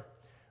brother,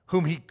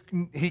 whom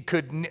he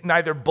could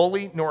neither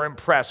bully nor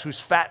impress, whose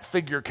fat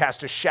figure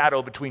cast a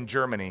shadow between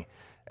Germany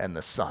and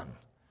the sun.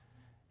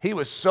 He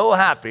was so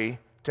happy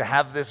to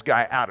have this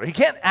guy out. He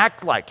can't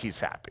act like he's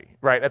happy,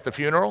 right, at the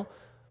funeral,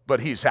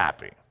 but he's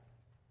happy.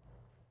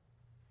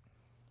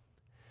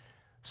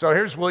 So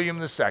here's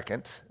William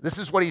II. This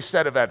is what he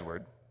said of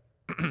Edward.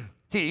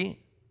 He,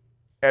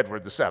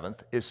 Edward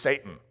VII, is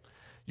Satan.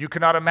 You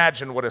cannot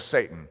imagine what a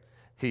Satan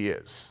he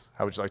is.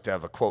 How would you like to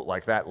have a quote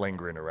like that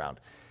lingering around?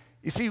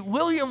 You see,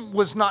 William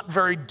was not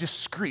very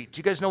discreet. Do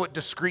you guys know what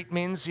discreet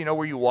means? You know,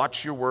 where you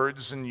watch your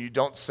words and you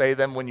don't say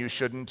them when you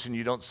shouldn't and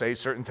you don't say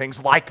certain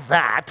things like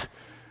that.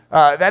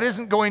 That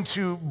isn't going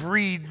to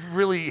breed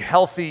really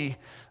healthy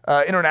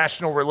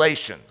international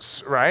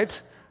relations, right?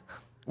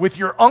 With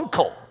your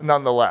uncle,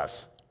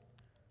 nonetheless.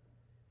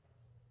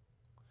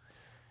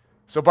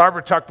 So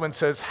Barbara Tuchman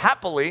says,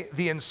 happily,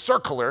 the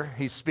encircler,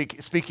 he's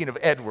speaking of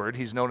Edward,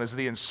 he's known as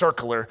the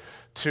encircler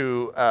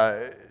to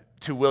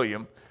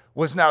William,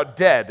 was now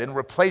dead and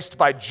replaced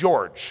by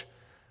George,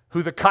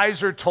 who the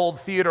Kaiser told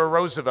Theodore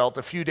Roosevelt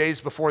a few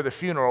days before the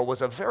funeral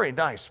was a very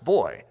nice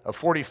boy of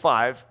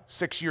 45,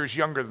 6 years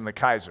younger than the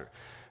Kaiser.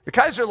 The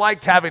Kaiser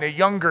liked having a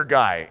younger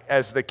guy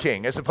as the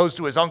king, as opposed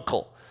to his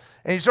uncle,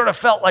 and he sort of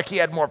felt like he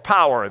had more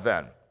power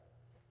then.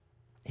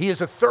 He is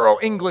a thorough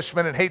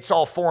Englishman and hates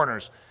all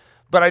foreigners,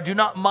 but I do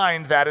not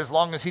mind that as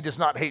long as he does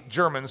not hate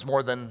Germans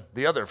more than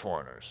the other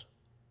foreigners.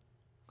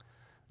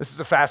 This is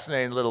a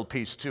fascinating little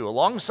piece, too.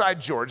 Alongside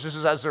George, this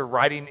is as they're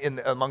riding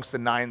amongst the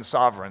 9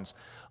 sovereigns.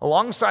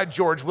 Alongside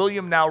George,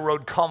 William now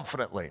rode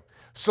confidently,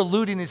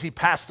 saluting as he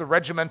passed the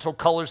regimental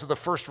colors of the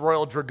 1st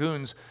Royal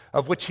Dragoons,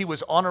 of which he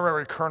was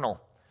honorary colonel.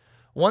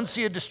 Once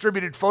he had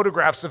distributed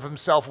photographs of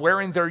himself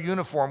wearing their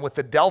uniform with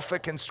the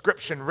Delphic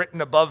inscription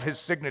written above his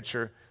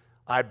signature,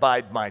 "I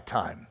bide my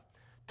time."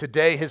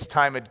 Today his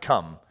time had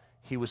come.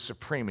 He was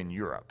supreme in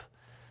Europe.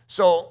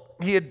 So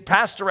he had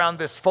passed around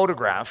this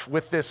photograph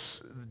with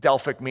this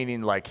Delphic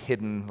meaning like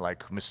hidden,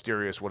 like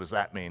mysterious. What does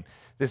that mean?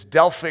 This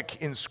Delphic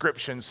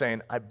inscription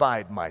saying, "I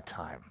bide my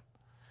time."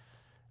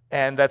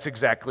 And that's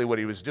exactly what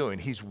he was doing.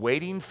 He's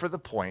waiting for the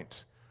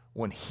point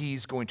when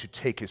he's going to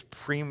take his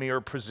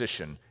premier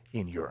position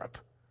in Europe.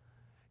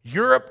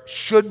 Europe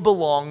should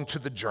belong to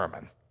the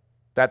German.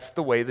 That's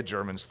the way the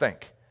Germans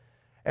think.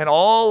 And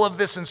all of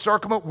this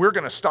encirclement, we're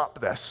going to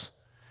stop this.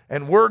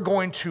 And we're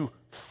going to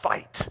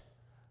fight.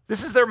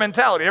 This is their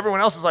mentality.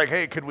 Everyone else is like,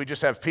 hey, could we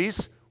just have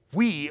peace?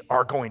 We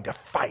are going to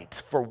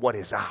fight for what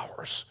is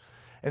ours.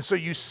 And so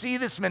you see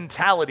this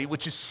mentality,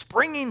 which is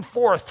springing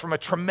forth from a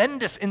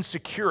tremendous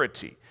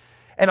insecurity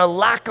and a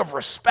lack of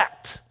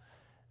respect.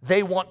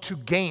 They want to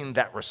gain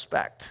that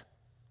respect.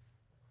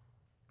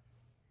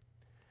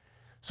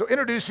 So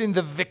introducing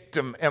the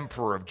victim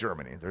emperor of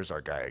Germany. There's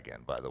our guy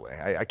again, by the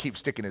way. I keep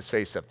sticking his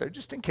face up there,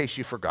 just in case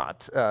you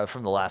forgot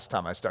from the last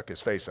time I stuck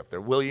his face up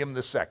there. William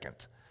II.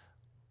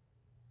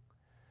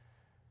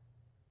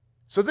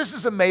 So this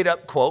is a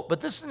made-up quote,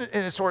 but this, in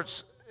a sort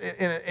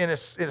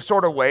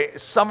of way,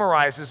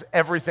 summarizes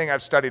everything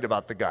I've studied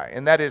about the guy.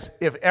 And that is,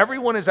 if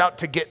everyone is out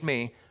to get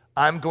me,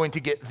 I'm going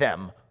to get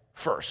them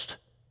first.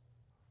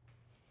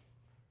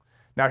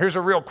 Now, here's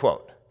a real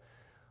quote.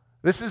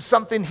 This is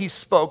something he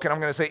spoke, and I'm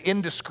going to say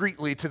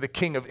indiscreetly, to the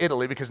King of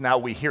Italy, because now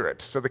we hear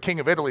it. So the King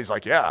of Italy is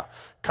like, yeah,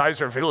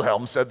 Kaiser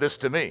Wilhelm said this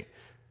to me.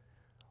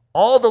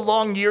 All the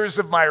long years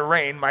of my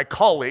reign, my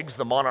colleagues,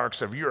 the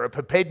monarchs of Europe,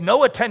 have paid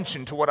no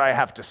attention to what I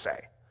have to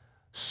say.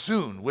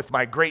 Soon, with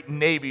my great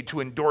navy to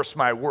endorse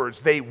my words,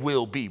 they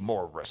will be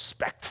more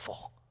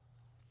respectful.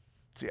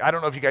 See, I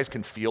don't know if you guys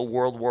can feel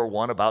World War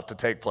I about to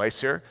take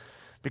place here,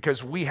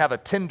 because we have a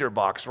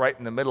tinderbox right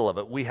in the middle of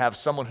it. We have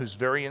someone who's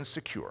very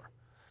insecure.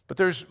 But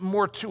there's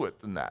more to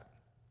it than that.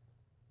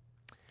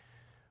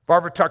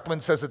 Barbara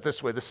Tuchman says it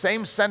this way: the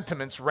same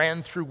sentiments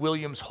ran through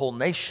William's whole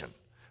nation,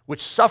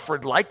 which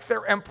suffered, like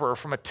their emperor,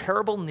 from a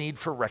terrible need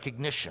for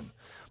recognition.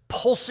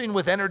 Pulsing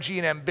with energy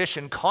and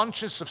ambition,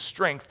 conscious of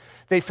strength,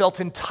 they felt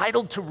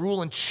entitled to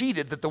rule and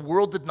cheated that the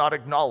world did not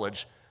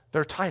acknowledge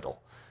their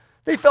title.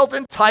 They felt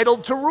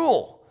entitled to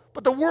rule,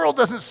 but the world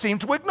doesn't seem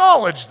to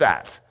acknowledge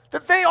that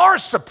they are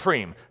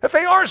supreme, that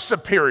they are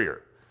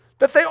superior,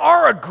 that they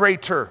are a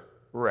greater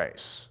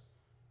race.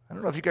 I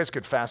don't know if you guys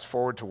could fast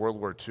forward to World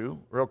War II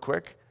real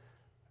quick,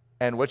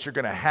 and what you're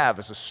going to have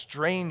is a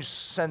strange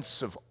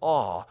sense of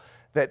awe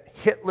that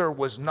Hitler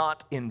was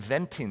not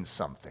inventing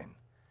something.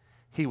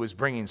 He was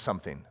bringing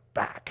something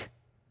back.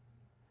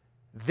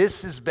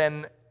 This has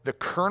been the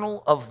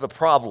kernel of the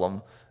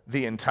problem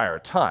the entire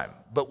time.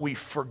 But we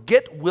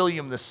forget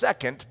William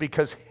II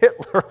because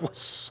Hitler was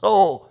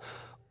so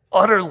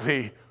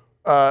utterly,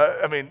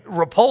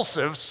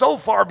 repulsive, so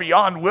far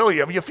beyond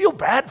William. You feel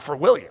bad for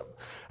William.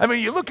 I mean,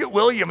 you look at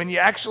William and you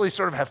actually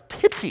sort of have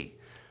pity.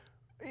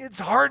 It's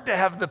hard to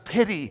have the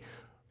pity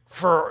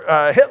for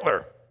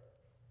Hitler.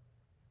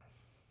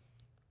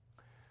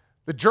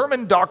 The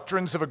German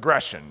doctrines of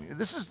aggression.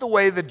 This is the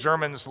way the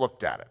Germans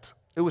looked at it.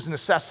 It was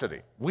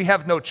necessity. We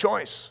have no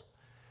choice.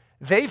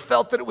 They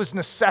felt that it was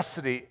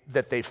necessity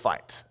that they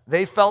fight.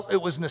 They felt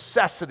it was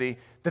necessity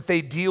that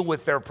they deal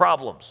with their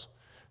problems.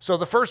 So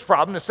the first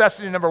problem,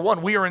 necessity number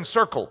 1, we are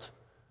encircled.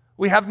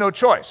 We have no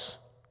choice.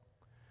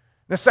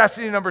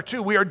 Necessity number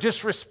 2, we are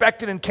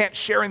disrespected and can't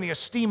share in the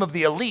esteem of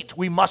the elite.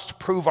 We must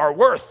prove our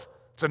worth.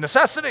 It's a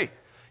necessity.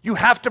 You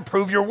have to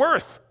prove your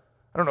worth.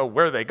 I don't know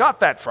where they got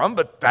that from,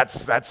 but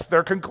that's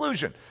their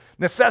conclusion.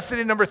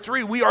 Necessity number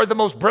 3, we are the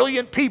most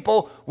brilliant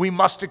people. We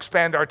must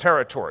expand our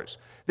territories.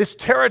 This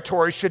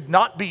territory should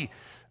not be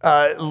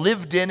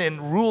lived in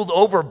and ruled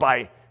over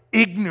by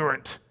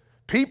ignorant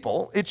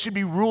people. It should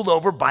be ruled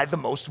over by the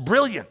most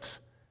brilliant.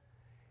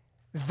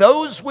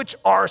 Those which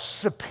are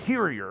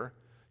superior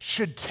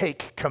should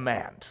take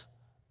command.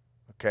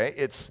 Okay?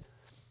 It's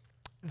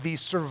the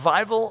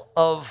survival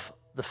of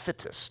the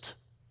fittest.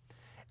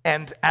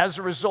 And as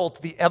a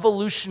result, the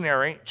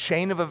evolutionary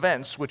chain of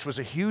events, which was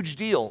a huge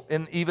deal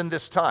in even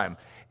this time,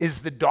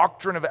 is the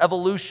doctrine of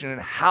evolution and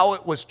how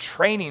it was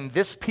training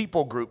this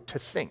people group to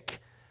think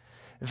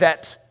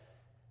that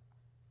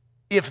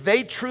if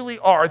they truly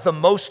are the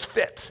most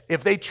fit,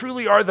 if they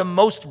truly are the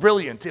most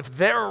brilliant, if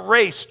their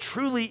race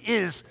truly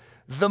is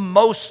the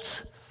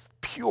most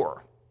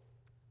pure,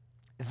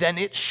 then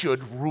it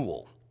should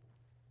rule.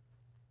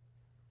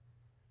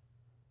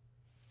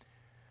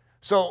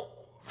 So,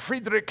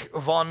 Friedrich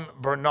von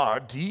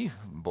Bernhardi,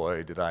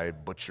 boy, did I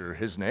butcher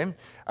his name,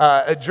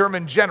 a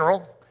German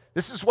general,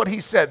 this is what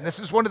he said, and this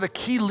is one of the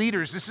key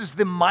leaders. This is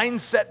the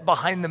mindset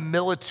behind the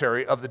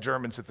military of the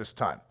Germans at this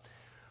time.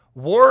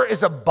 War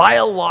is a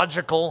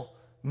biological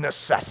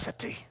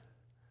necessity.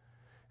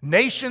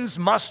 Nations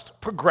must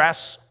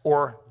progress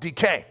or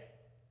decay.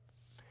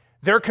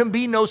 There can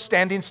be no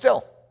standing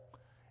still.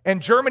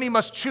 And Germany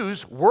must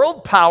choose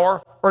world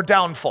power or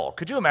downfall.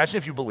 Could you imagine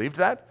if you believed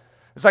that?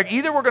 It's like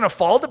either we're going to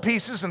fall to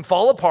pieces and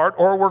fall apart,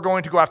 or we're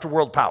going to go after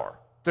world power.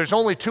 There's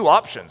only 2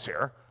 options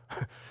here.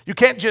 You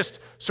can't just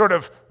sort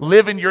of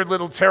live in your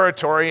little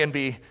territory and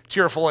be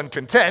cheerful and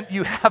content.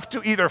 You have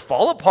to either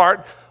fall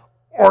apart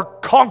or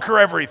conquer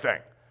everything.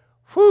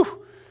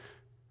 Whew.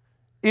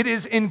 It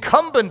is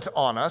incumbent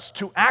on us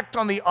to act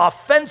on the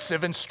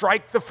offensive and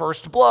strike the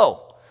first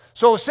blow.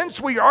 So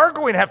since we are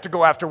going to have to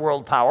go after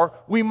world power,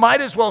 we might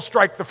as well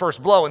strike the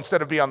first blow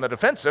instead of be on the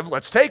defensive.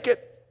 Let's take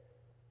it.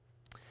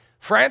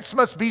 France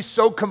must be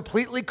so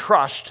completely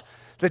crushed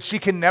that she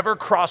can never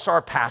cross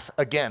our path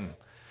again.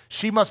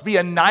 She must be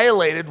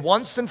annihilated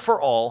once and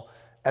for all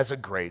as a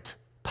great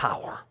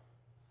power.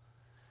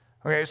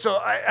 Okay, so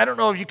I don't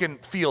know if you can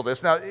feel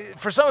this. Now,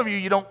 for some of you,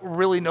 you don't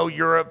really know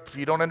Europe,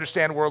 you don't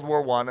understand World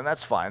War I, and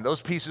that's fine.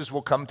 Those pieces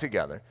will come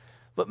together.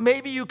 But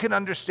maybe you can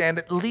understand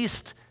at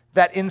least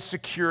that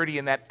insecurity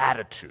and that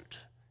attitude.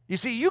 You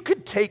see, you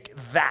could take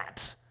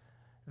that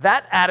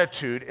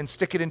attitude and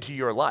stick it into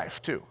your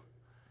life too.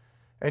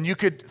 And you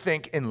could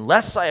think,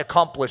 unless I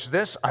accomplish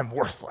this, I'm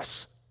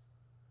worthless.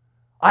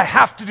 I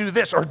have to do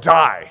this or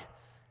die.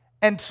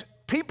 And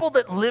people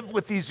that live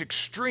with these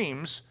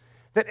extremes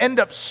that end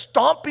up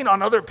stomping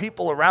on other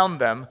people around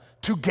them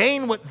to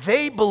gain what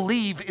they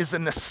believe is a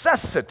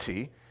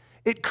necessity,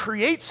 it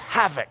creates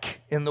havoc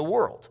in the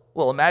world.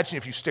 Well, imagine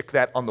if you stick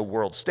that on the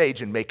world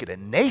stage and make it a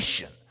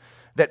nation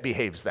that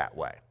behaves that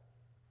way.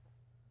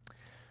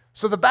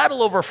 So the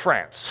battle over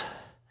France.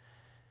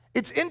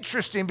 It's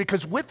interesting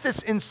because with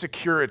this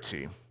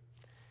insecurity,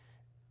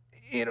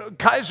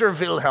 Kaiser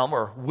Wilhelm,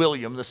 or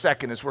William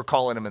II as we're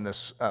calling him in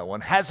this one,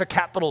 has a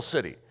capital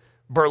city,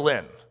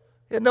 Berlin.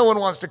 And no one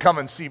wants to come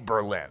and see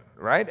Berlin,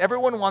 right?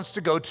 Everyone wants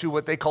to go to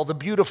what they call the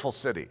beautiful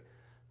city,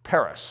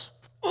 Paris.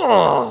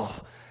 Oh,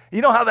 you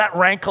know how that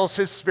rankles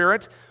his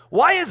spirit?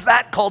 Why is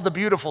that called the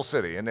beautiful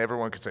city? And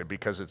everyone could say,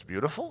 because it's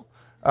beautiful.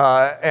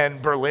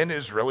 And Berlin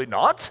is really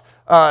not.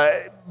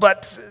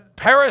 But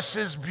Paris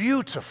is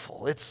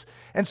beautiful.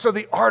 And so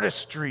the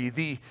artistry,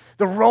 the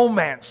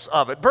romance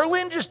of it.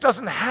 Berlin just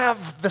doesn't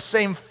have the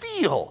same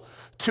feel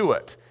to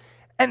it.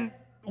 And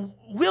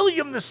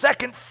William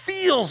II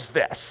feels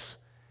this.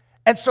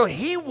 And so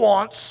he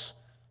wants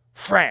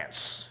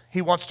France.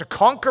 He wants to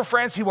conquer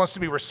France. He wants to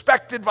be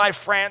respected by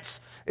France.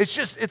 It's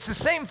the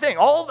same thing.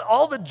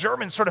 All the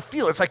Germans sort of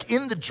feel. It's like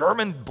in the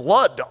German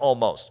blood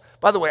almost.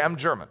 By the way, I'm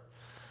German.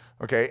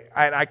 Okay,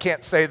 and I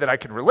can't say that I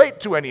can relate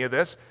to any of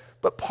this,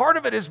 but part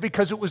of it is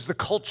because it was the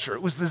culture.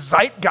 It was the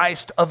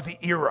zeitgeist of the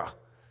era.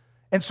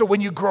 And so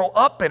when you grow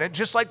up in it,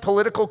 just like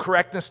political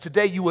correctness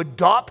today, you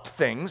adopt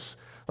things.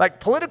 Like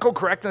political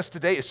correctness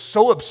today is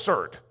so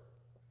absurd.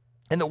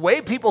 And the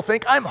way people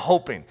think, I'm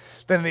hoping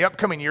that in the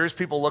upcoming years,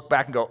 people look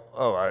back and go,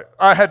 oh,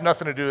 I had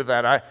nothing to do with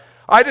that.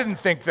 I didn't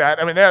think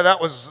that. I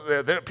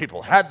mean,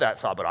 people had that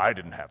thought, but I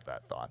didn't have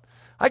that thought.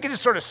 I can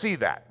just sort of see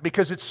that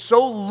because it's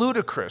so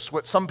ludicrous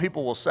what some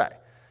people will say.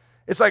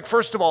 It's like,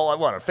 first of all,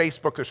 on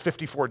Facebook, there's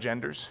 54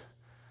 genders.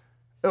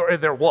 Or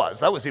there was.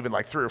 That was even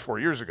like 3 or 4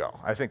 years ago.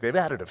 I think they've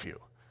added a few.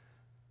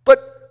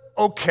 But,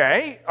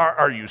 okay,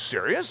 are you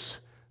serious?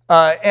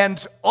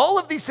 And all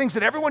of these things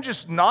that everyone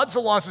just nods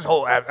along and says,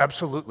 oh,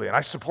 absolutely, and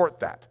I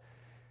support that.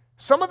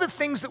 Some of the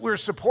things that we're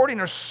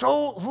supporting are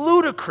so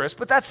ludicrous,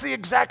 but that's the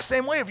exact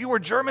same way. If you were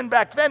German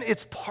back then,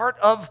 it's part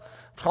of,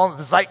 we call it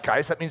the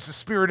zeitgeist, that means the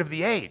spirit of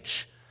the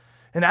age.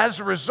 And as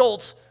a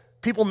result,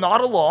 people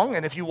nod along,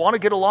 and if you want to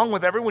get along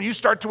with everyone, you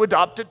start to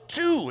adopt it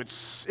too.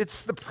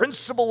 It's the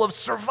principle of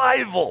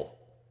survival.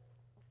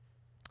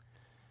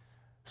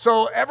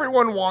 So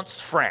everyone wants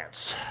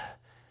France.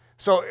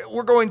 So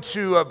we're going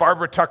to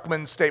Barbara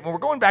Tuchman's statement. We're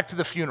going back to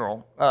the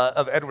funeral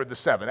of Edward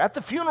VII. At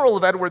the funeral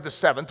of Edward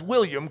VII,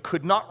 William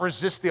could not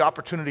resist the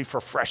opportunity for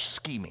fresh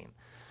scheming.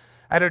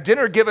 At a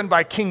dinner given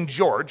by King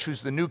George,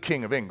 who's the new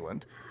king of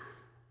England,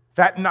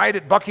 that night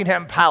at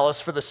Buckingham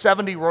Palace for the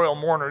 70 royal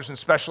mourners and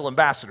special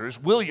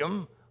ambassadors,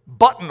 William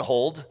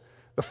buttonholed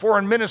the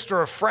foreign minister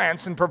of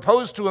France and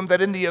proposed to him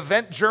that in the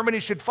event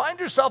Germany should find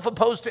herself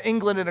opposed to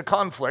England in a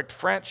conflict,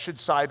 France should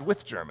side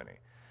with Germany,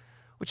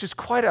 which is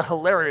quite a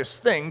hilarious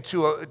thing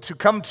to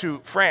come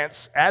to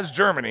France as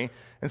Germany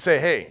and say,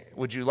 hey,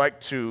 would you like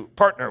to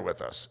partner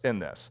with us in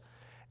this?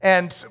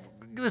 And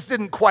this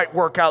didn't quite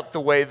work out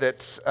the way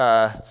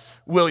that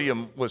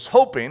William was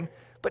hoping,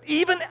 but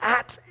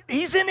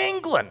he's in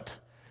England.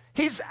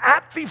 He's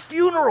at the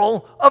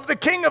funeral of the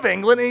King of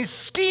England, and he's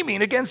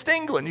scheming against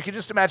England. You can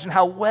just imagine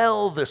how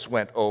well this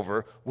went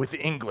over with the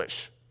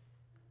English,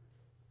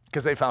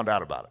 because they found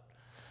out about it.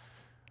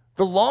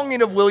 The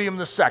longing of William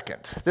II,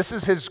 this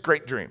is his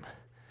great dream.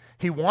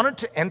 He wanted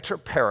to enter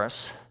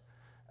Paris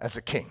as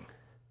a king.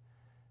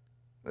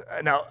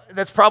 Now,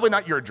 that's probably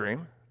not your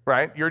dream,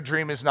 right? Your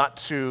dream is not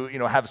to,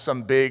 have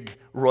some big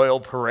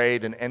royal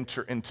parade and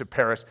enter into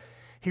Paris.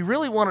 He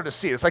really wanted to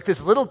see it. It's like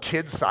this little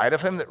kid side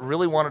of him that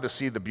really wanted to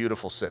see the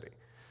beautiful city.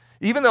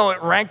 Even though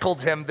it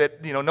rankled him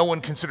that, no one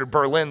considered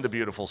Berlin the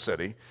beautiful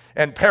city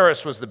and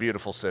Paris was the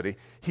beautiful city,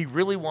 he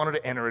really wanted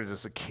to enter it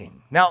as a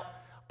king. Now,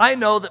 I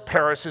know that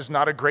Paris is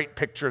not a great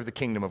picture of the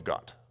kingdom of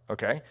God,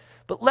 okay?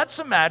 But let's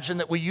imagine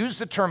that we use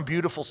the term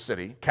beautiful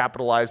city,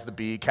 capitalize the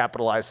B,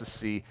 capitalize the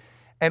C,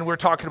 and we're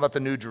talking about the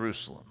New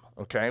Jerusalem,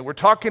 okay? We're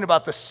talking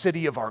about the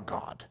city of our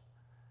God.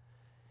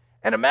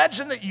 And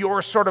imagine that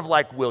you're sort of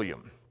like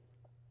William.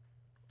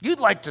 You'd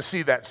like to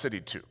see that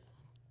city too.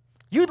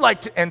 You'd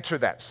like to enter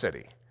that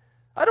city.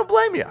 I don't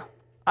blame you.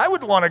 I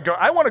want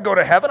to go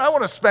to heaven. I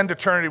want to spend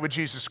eternity with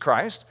Jesus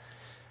Christ.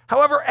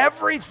 However,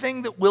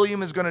 everything that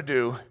William is going to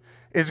do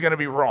is going to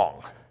be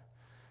wrong.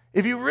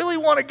 If you really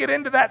want to get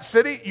into that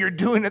city, you're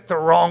doing it the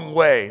wrong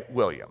way,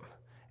 William.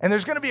 And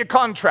there's going to be a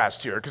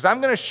contrast here, because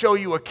I'm going to show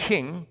you a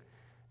king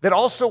that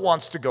also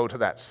wants to go to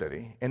that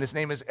city, and his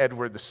name is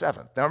Edward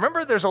VII. Now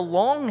remember, there's a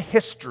long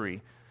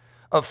history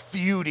of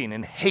feuding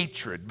and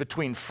hatred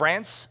between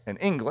France and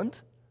England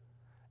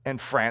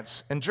and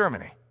France and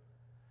Germany.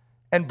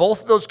 And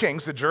both of those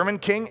kings, the German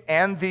king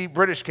and the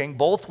British king,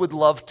 both would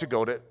love to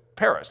go to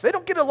Paris. They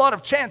don't get a lot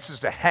of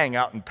chances to hang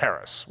out in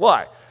Paris.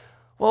 Why?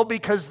 Well,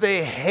 because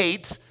they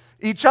hate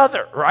each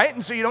other, right?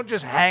 And so you don't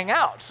just hang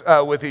out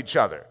with each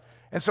other.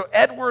 And so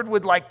Edward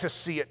would like to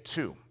see it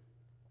too.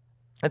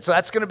 And so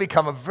that's going to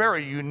become a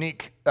very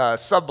unique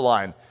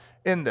subline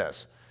in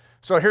this.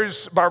 So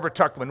here's Barbara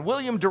Tuchman.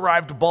 William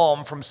derived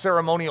balm from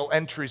ceremonial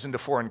entries into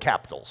foreign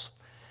capitals.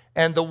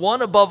 And the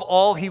one above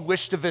all he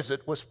wished to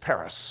visit was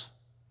Paris.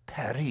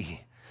 Paris,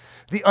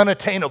 the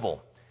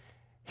unattainable.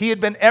 He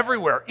had been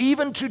everywhere,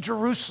 even to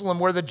Jerusalem,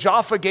 where the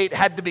Jaffa Gate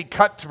had to be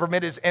cut to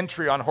permit his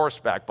entry on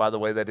horseback. By the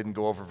way, that didn't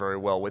go over very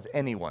well with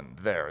anyone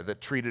there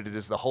that treated it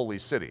as the holy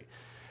city.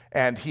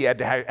 And he had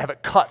to have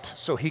it cut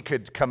so he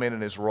could come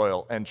in his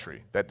royal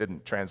entry. That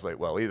didn't translate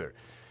well either.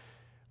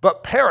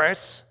 But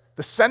Paris,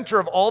 the center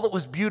of all that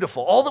was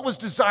beautiful, all that was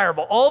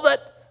desirable, all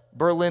that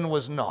Berlin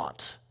was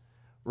not,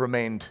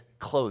 remained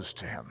closed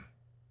to him.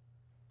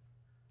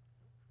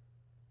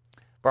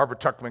 Barbara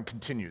Tuchman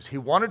continues. He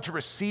wanted to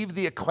receive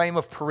the acclaim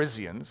of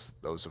Parisians,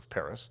 those of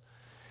Paris,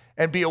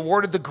 and be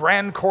awarded the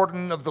Grand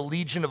Cordon of the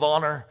Legion of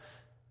Honor,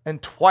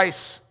 and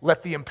twice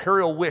let the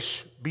imperial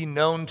wish be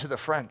known to the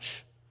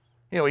French.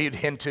 He'd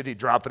hinted, he'd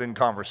drop it in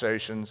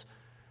conversations.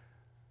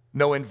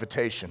 No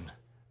invitation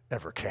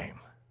ever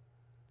came.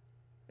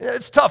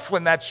 It's tough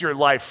when that's your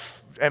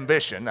life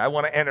ambition. I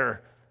want to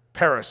enter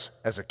Paris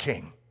as a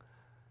king.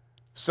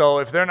 So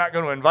if they're not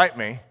going to invite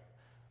me,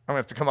 I'm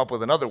going to have to come up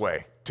with another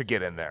way to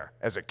get in there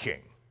as a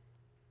king.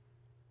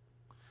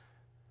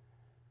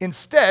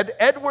 Instead,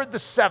 Edward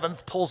VII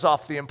pulls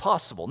off the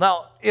impossible.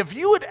 Now, if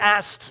you had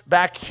asked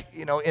back,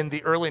 in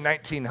the early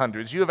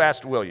 1900s, you have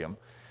asked William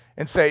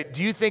and say,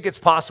 do you think it's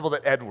possible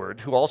that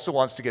Edward, who also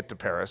wants to get to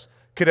Paris,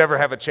 could ever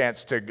have a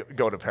chance to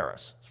go to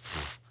Paris?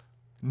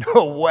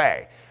 No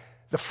way.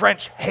 The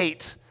French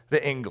hate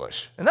the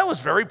English. And that was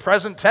very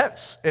present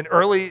tense in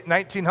early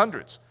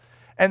 1900s.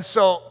 And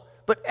so,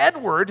 but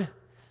Edward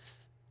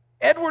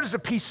is a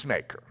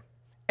peacemaker.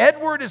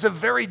 Edward is a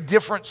very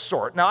different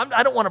sort. Now,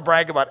 I don't want to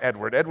brag about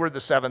Edward. Edward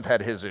VII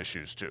had his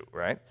issues too,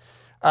 right?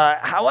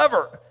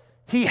 However,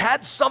 he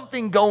had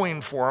something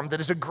going for him that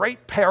is a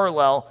great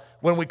parallel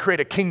when we create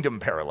a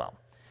kingdom parallel.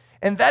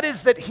 And that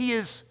is that he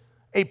is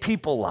a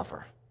people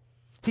lover.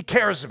 He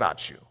cares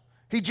about you.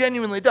 He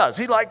genuinely does.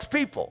 He likes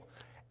people.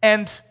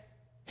 And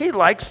he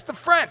likes the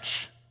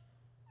French.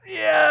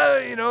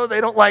 Yeah,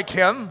 they don't like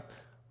him,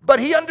 but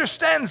he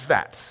understands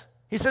that.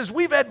 He says,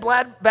 we've had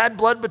bad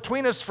blood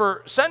between us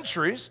for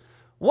centuries.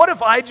 What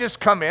if I just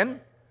come in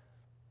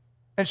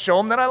and show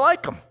them that I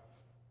like them?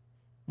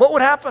 What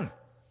would happen?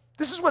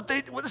 This is what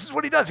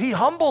he does. He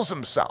humbles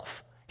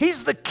himself.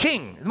 He's the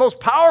king, the most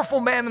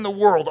powerful man in the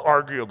world,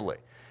 arguably.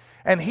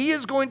 And he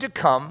is going to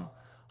come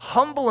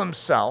humble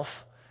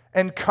himself,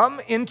 and come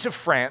into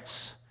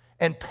France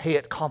and pay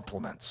it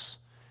compliments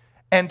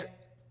and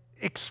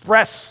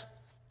express,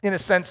 in a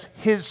sense,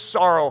 his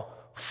sorrow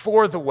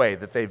for the way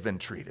that they've been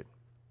treated.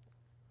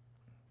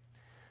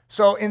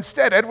 So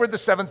instead, Edward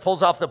VII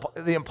pulls off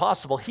the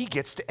impossible. He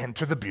gets to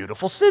enter the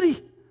beautiful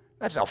city.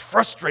 That's how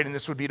frustrating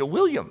this would be to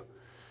William.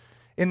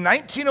 In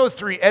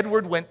 1903,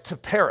 Edward went to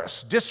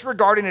Paris,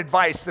 disregarding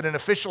advice that an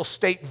official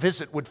state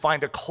visit would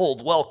find a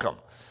cold welcome.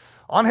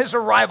 On his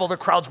arrival, the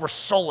crowds were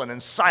sullen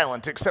and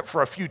silent, except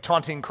for a few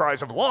taunting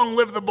cries of "Long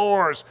live the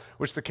Boers,"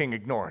 which the king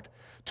ignored.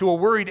 To a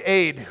worried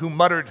aide who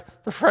muttered,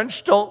 "The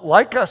French don't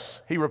like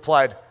us," he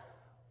replied,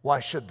 "Why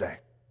should they?"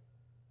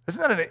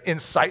 Isn't that an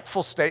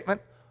insightful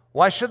statement?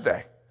 Why should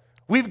they?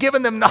 We've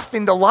given them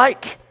nothing to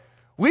like.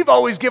 We've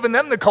always given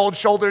them the cold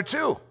shoulder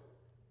too.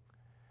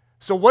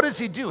 So what does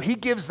he do? He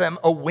gives them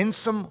a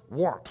winsome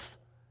warmth.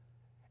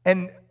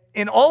 And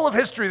in all of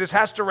history, this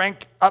has to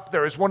rank up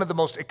there as one of the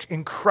most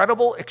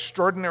incredible,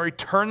 extraordinary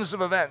turns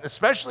of events,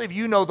 especially if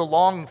you know the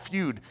long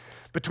feud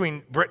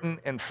between Britain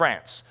and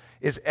France,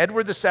 is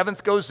Edward VII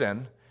goes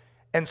in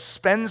and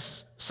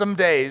spends some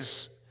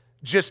days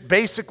just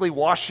basically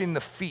washing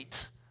the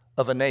feet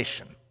of a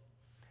nation.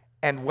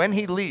 And when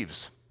he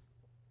leaves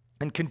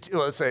and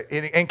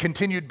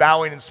continued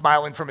bowing and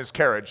smiling from his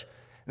carriage,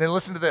 and then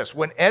listen to this.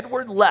 When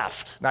Edward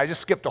left, now I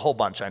just skipped a whole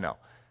bunch, I know.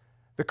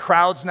 The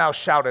crowds now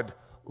shouted,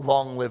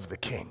 "Long live the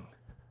king."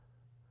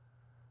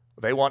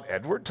 They want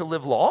Edward to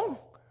live long?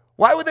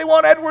 Why would they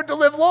want Edward to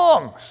live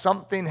long?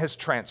 Something has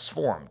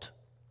transformed.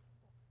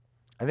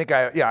 I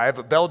have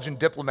a Belgian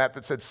diplomat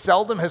that said,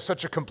 "Seldom has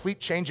such a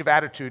complete change of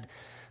attitude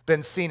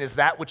been seen as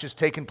that which has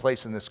taken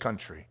place in this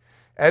country.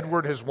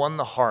 Edward has won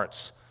the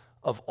hearts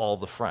of all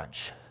the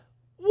French."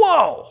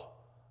 Whoa!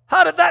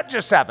 How did that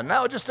just happen?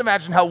 Now just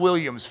imagine how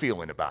William's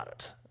feeling about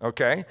it,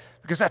 okay?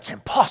 Because that's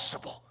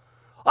impossible.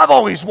 I've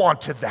always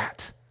wanted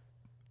that.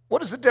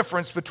 What is the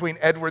difference between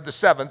Edward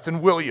VII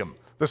and William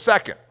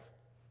II?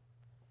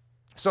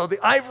 So the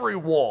ivory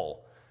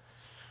wall.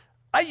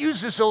 I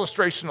use this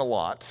illustration a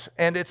lot,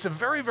 and it's a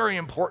very, very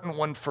important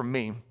one for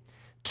me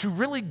to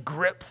really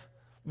grip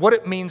what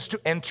it means to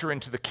enter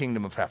into the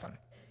kingdom of heaven.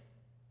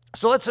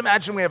 So let's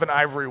imagine we have an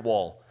ivory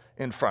wall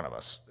in front of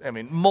us. I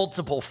mean,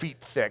 multiple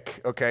feet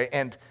thick, okay?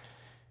 And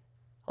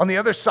on the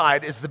other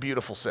side is the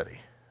beautiful city,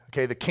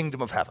 okay? The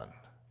kingdom of heaven,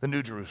 the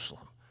New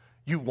Jerusalem.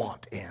 You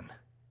want in.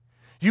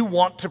 You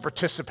want to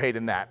participate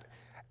in that.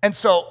 And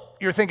so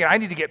you're thinking, I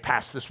need to get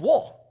past this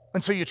wall.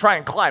 And so you try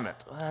and climb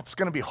it. Well, that's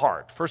going to be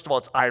hard. First of all,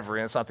 it's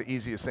ivory, and it's not the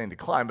easiest thing to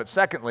climb. But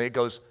secondly, it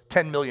goes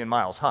 10 million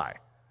miles high.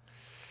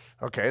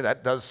 Okay,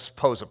 that does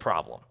pose a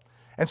problem.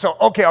 And so,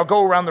 okay, I'll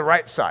go around the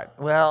right side.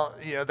 Well,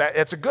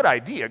 that's a good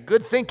idea,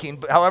 good thinking,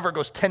 but however, it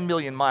goes 10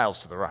 million miles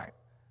to the right.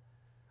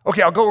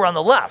 Okay, I'll go around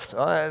the left.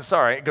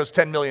 Sorry, it goes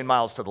 10 million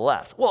miles to the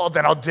left. Well,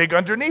 then I'll dig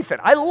underneath it.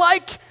 I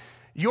like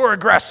your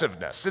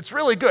aggressiveness. It's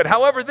really good.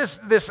 However,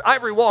 this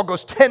ivory wall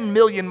goes 10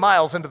 million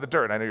miles into the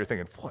dirt. I know you're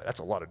thinking, boy, that's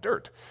a lot of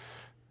dirt.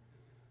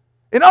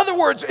 In other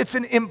words, it's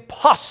an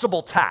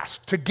impossible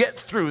task to get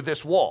through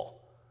this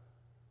wall.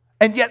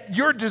 And yet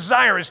your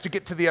desire is to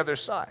get to the other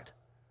side.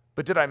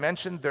 But did I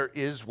mention there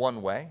is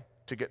one way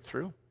to get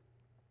through?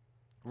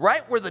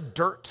 Right where the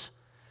dirt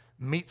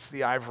meets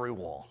the ivory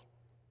wall,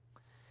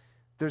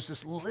 there's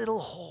this little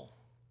hole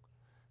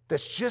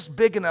that's just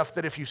big enough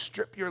that if you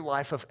strip your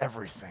life of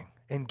everything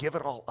and give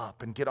it all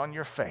up and get on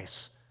your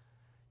face,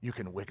 you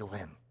can wiggle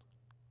in.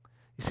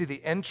 You see,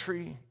 the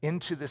entry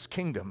into this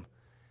kingdom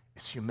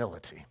is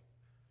humility.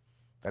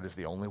 That is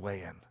the only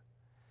way in.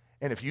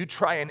 And if you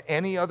try in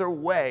any other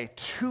way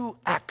to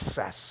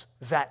access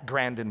that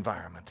grand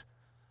environment,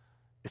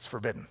 it's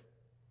forbidden.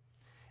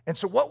 And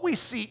so what we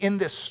see in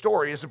this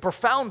story is a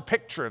profound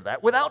picture of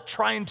that without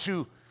trying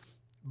to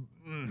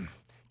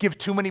give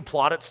too many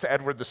plaudits to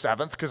Edward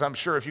VII, because I'm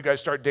sure if you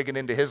guys start digging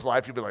into his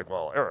life, you'll be like,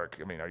 well, Eric,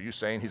 are you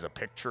saying he's a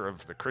picture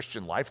of the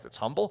Christian life that's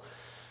humble?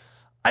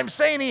 I'm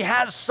saying he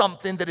has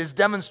something that is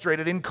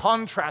demonstrated in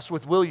contrast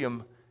with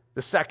William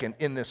II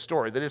in this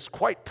story that is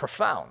quite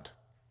profound.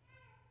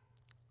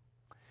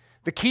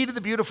 The key to the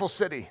beautiful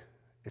city,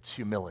 it's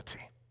humility.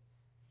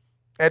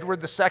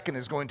 Edward II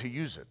is going to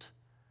use it.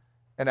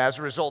 And as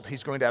a result,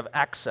 he's going to have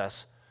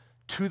access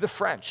to the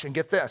French. And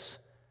get this,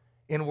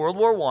 in World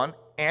War I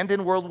and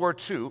in World War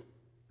II,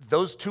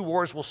 those two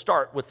wars will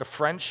start with the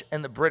French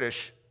and the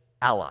British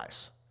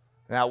allies.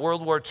 Now,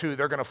 World War II,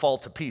 they're going to fall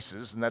to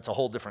pieces, and that's a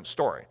whole different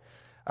story.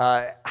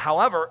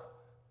 However,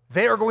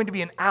 they are going to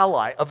be an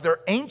ally of their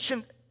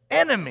ancient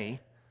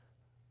enemy,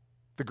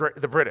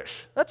 the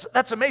British.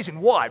 That's amazing.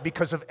 Why?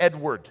 Because of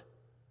Edward.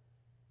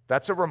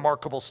 That's a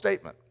remarkable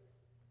statement.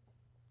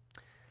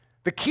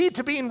 The key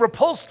to being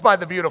repulsed by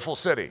the beautiful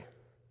city,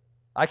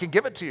 I can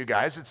give it to you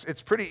guys.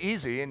 It's pretty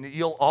easy, and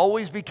you'll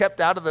always be kept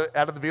out of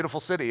the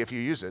beautiful city if you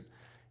use it.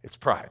 It's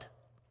pride.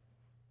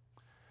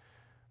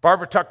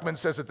 Barbara Tuchman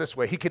says it this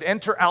way: he could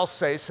enter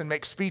Alsace and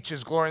make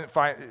speeches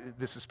glorifying,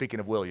 this is speaking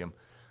of William,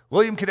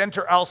 William could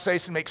enter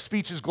Alsace and make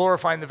speeches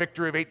glorifying the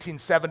victory of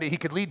 1870. He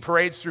could lead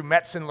parades through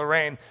Metz and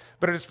Lorraine,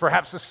 but it is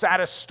perhaps the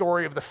saddest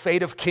story of the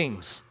fate of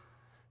kings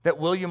that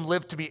William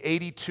lived to be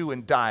 82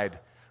 and died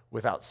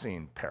without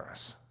seeing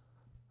Paris.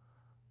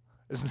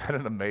 Isn't that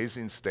an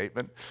amazing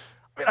statement?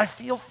 I mean, I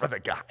feel for the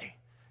guy,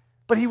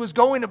 but he was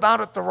going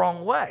about it the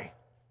wrong way.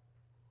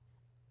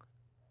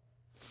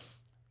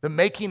 The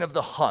making of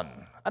the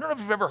Hun. I don't know if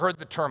you've ever heard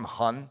the term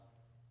Hun,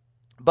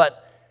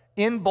 but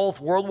in both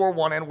World War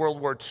I and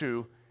World War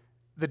II,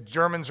 the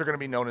Germans are going to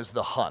be known as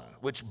the Hun,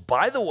 which,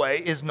 by the way,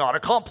 is not a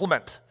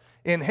compliment.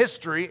 In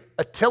history,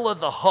 Attila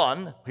the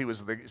Hun, he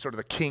was sort of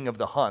the king of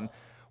the Hun,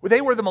 they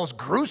were the most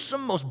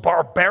gruesome, most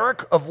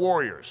barbaric of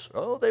warriors.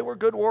 Oh, they were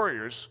good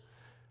warriors.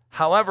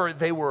 However,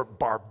 they were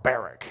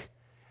barbaric.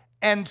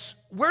 And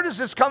where does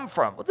this come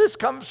from? Well, this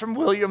comes from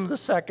William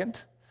II.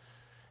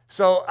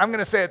 So I'm going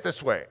to say it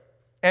this way.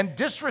 And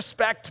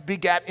disrespect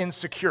begat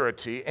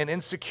insecurity, and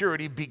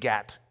insecurity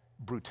begat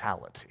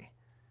brutality.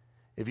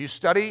 If you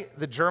study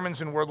the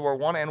Germans in World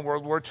War I and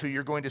World War II,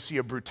 you're going to see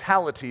a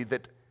brutality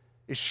that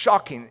is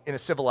shocking in a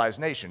civilized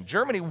nation.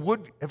 Germany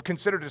would have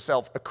considered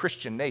itself a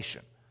Christian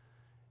nation.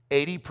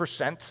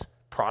 80%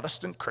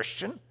 Protestant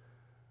Christian?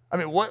 I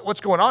mean,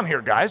 what's going on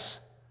here, guys?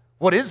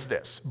 What is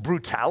this?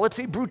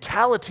 Brutality?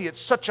 Brutality at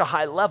such a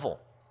high level.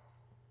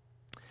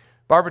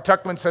 Barbara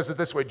Tuchman says it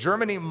this way: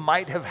 Germany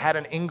might have had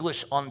an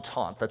English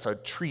entente, that's a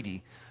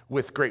treaty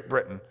with Great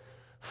Britain,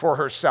 for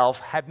herself,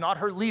 had not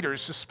her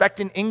leaders,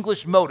 suspecting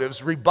English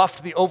motives,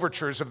 rebuffed the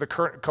overtures of the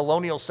current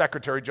colonial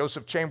secretary,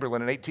 Joseph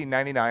Chamberlain, in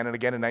 1899 and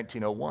again in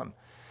 1901.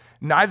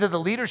 Neither the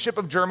leadership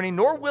of Germany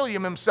nor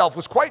William himself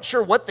was quite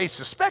sure what they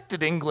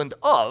suspected England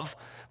of,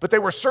 but they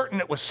were certain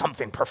it was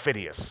something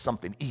perfidious,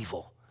 something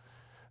evil.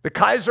 The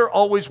Kaiser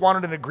always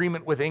wanted an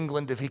agreement with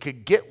England if he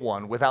could get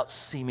one without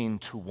seeming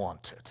to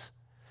want it.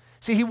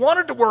 See, he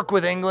wanted to work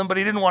with England, but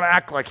he didn't want to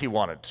act like he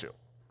wanted to.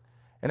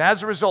 And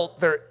as a result,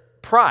 their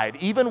pride,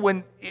 even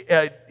when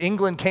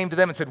England came to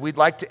them and said, we'd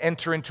like to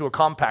enter into a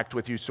compact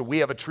with you, so we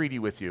have a treaty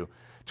with you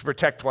to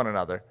protect one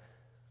another,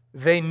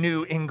 they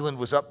knew England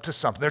was up to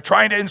something. They're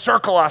trying to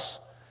encircle us.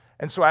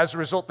 And so as a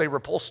result, they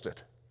repulsed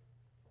it.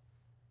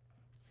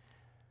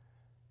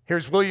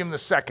 Here's William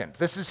II.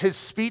 This is his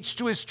speech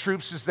to his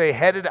troops as they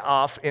headed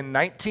off in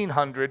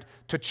 1900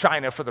 to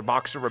China for the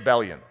Boxer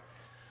Rebellion.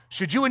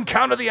 Should you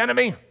encounter the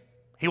enemy,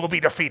 he will be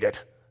defeated.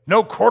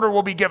 No quarter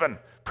will be given.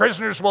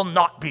 Prisoners will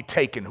not be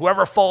taken.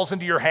 Whoever falls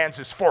into your hands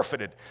is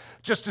forfeited.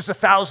 Just as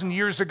 1,000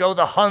 years ago,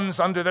 the Huns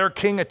under their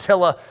king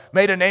Attila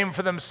made a name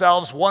for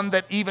themselves, one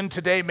that even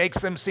today makes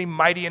them seem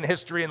mighty in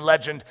history and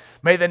legend.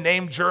 May the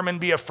name German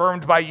be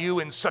affirmed by you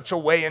in such a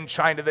way in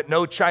China that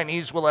no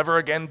Chinese will ever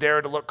again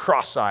dare to look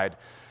cross-eyed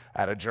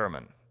at a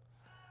German.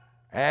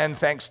 And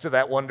thanks to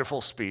that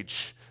wonderful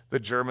speech, the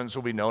Germans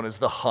will be known as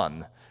the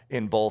Hun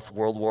in both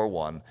World War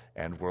I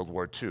and World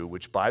War II,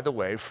 which, by the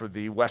way, for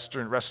the rest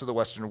of the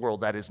Western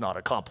world, that is not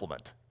a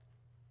compliment.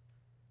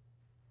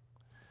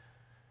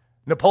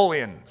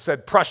 Napoleon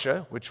said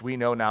Prussia, which we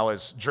know now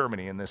as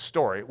Germany in this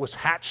story, was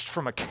hatched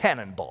from a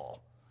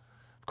cannonball.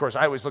 Of course,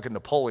 I always look at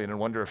Napoleon and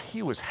wonder if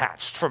he was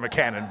hatched from a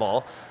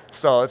cannonball.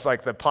 So it's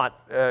like the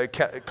pot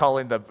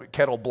calling the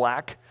kettle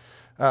black.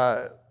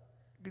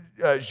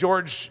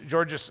 Georges,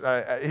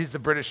 he's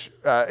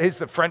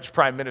the French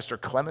Prime Minister,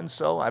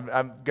 Clemenceau.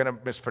 I'm going to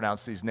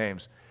mispronounce these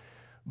names.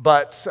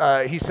 But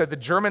he said the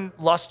German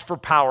lust for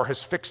power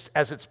has fixed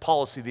as its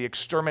policy the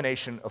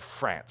extermination of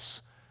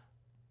France.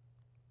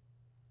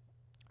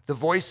 The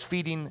voice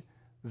feeding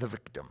the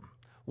victim.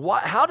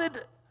 How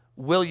did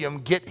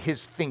William get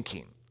his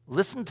thinking?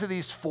 Listen to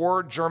these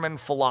 4 German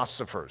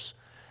philosophers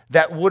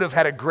that would have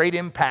had a great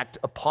impact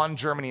upon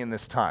Germany in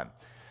this time.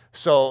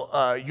 So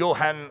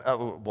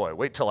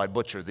wait till I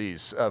butcher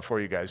these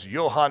for you guys.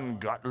 Johann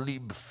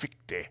Gottlieb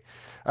Fichte,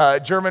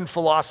 German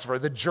philosopher.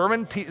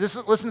 Listen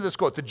to this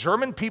quote: the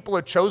German people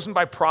are chosen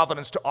by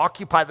providence to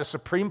occupy the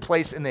supreme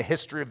place in the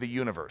history of the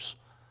universe.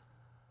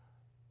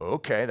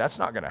 Okay, that's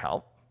not going to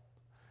help.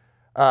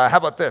 How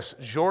about this?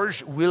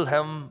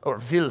 Wilhelm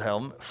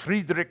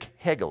Friedrich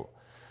Hegel,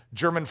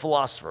 German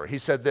philosopher. He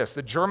said this: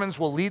 the Germans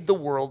will lead the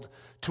world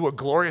to a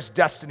glorious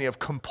destiny of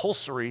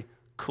compulsory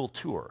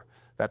Kultur.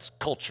 That's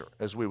culture,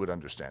 as we would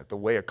understand it, the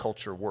way a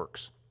culture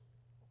works.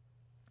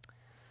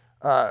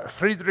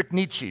 Friedrich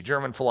Nietzsche,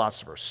 German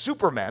philosopher.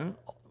 Supermen,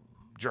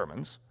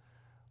 Germans,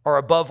 are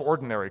above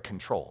ordinary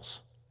controls.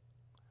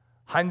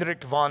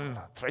 Heinrich von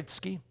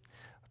Treitschke,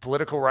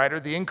 political writer.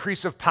 The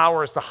increase of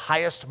power is the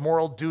highest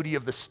moral duty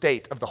of the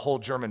state, of the whole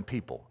German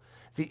people.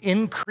 The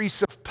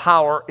increase of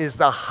power is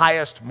the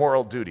highest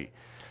moral duty.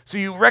 So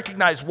you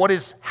recognize what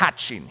is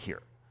hatching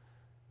here.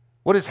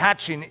 What is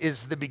hatching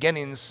is the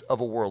beginnings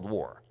of a world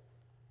war.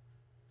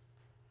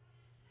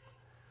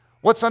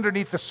 What's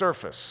underneath the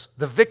surface?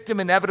 The victim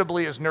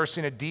inevitably is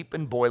nursing a deep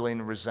and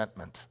boiling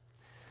resentment.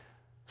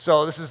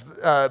 So this is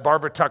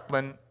Barbara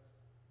Tuchman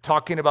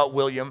talking about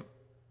William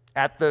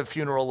at the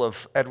funeral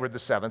of Edward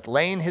VII,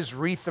 laying his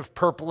wreath of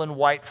purple and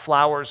white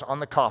flowers on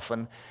the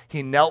coffin,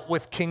 he knelt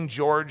with King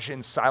George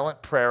in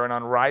silent prayer and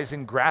on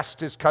rising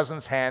grasped his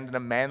cousin's hand in a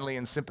manly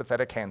and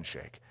sympathetic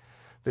handshake.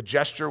 The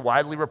gesture,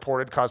 widely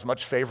reported, caused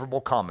much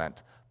favorable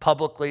comment.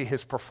 Publicly,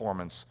 his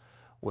performance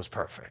was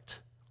perfect.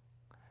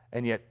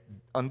 And yet,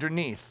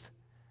 underneath,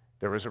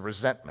 there is a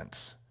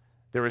resentment.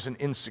 There is an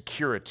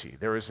insecurity.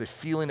 There is a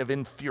feeling of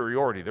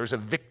inferiority. There's a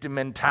victim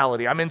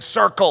mentality. I'm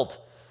encircled.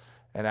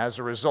 And as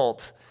a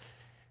result,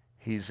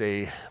 he's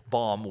a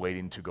bomb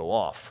waiting to go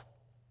off.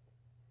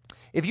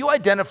 If you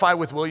identify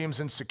with William's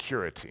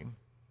insecurity,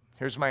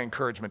 here's my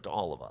encouragement to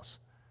all of us.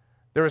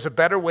 There is a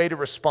better way to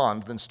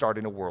respond than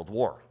starting a world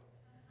war.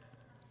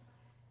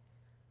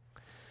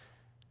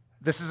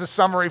 This is a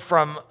summary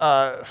from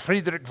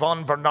Friedrich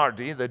von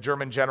Bernhardi, the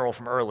German general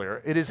from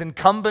earlier. It is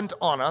incumbent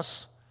on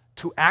us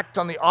to act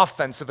on the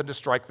offensive and to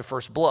strike the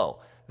first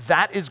blow.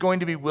 That is going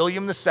to be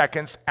William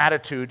II's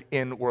attitude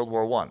in World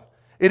War I.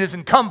 It is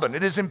incumbent,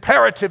 it is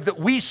imperative that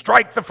we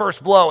strike the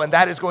first blow, and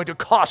that is going to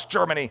cost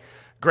Germany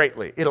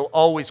greatly. It'll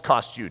always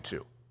cost you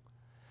too.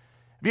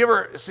 Have you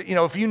ever,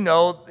 if you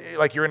know,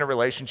 like you're in a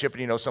relationship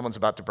and you know someone's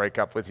about to break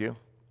up with you,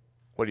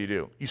 what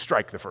do? You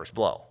strike the first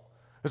blow.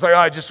 It's like,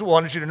 I just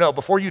wanted you to know,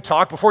 before you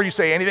talk, before you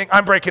say anything,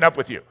 I'm breaking up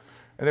with you.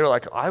 And they were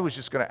like, I was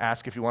just going to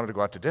ask if you wanted to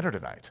go out to dinner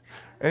tonight.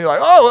 And you're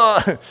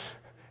like,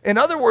 in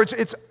other words,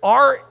 it's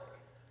our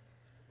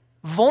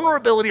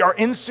vulnerability, our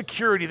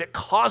insecurity that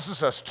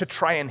causes us to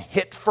try and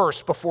hit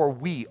first before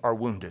we are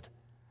wounded.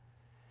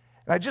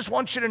 And I just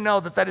want you to know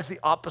that that is the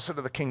opposite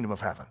of the kingdom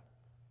of heaven.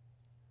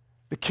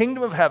 The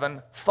kingdom of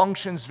heaven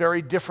functions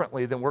very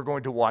differently than we're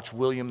going to watch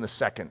William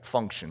II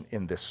function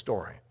in this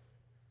story.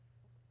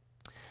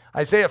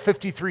 Isaiah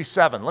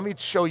 53:7, let me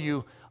show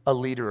you a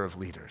leader of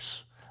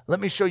leaders. Let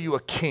me show you a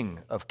king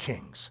of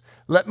kings.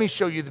 Let me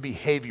show you the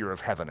behavior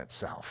of heaven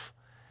itself.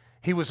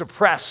 He was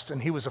oppressed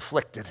and he was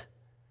afflicted,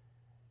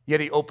 yet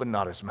he opened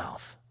not his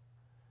mouth.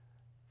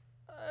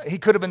 He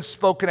could have been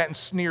spoken at and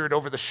sneered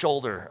over the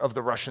shoulder of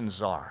the Russian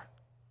Tsar,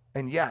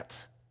 and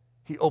yet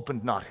he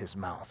opened not his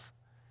mouth.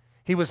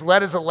 He was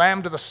led as a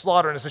lamb to the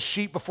slaughter, and as a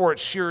sheep before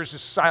its shearers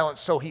is silent,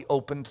 so he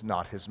opened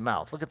not his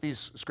mouth. Look at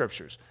these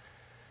scriptures.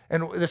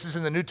 And this is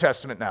in the New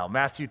Testament now,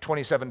 Matthew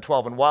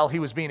 27:12. And while he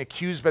was being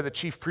accused by the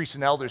chief priests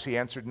and elders, he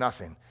answered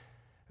nothing. And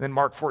then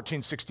Mark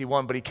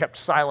 14:61, but he kept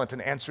silent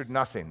and answered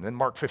nothing. And then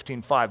Mark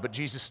 15:5, but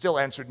Jesus still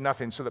answered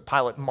nothing, so that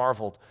Pilate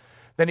marveled.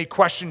 Then he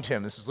questioned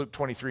him. This is Luke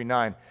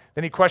 23:9.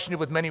 Then he questioned him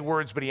with many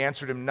words, but he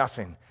answered him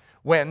nothing.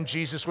 When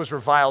Jesus was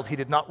reviled, he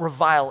did not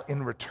revile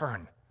in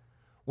return.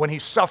 When he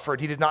suffered,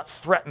 he did not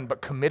threaten,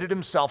 but committed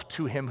himself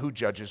to him who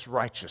judges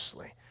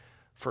righteously.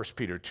 1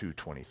 Peter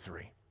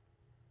 2:23.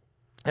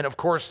 And of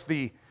course,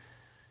 the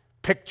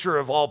picture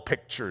of all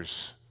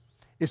pictures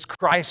is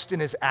Christ in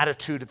his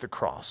attitude at the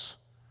cross,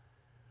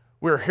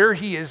 where here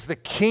he is, the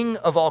King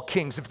of all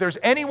kings. If there's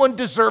anyone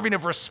deserving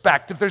of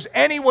respect, if there's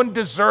anyone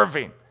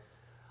deserving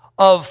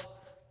of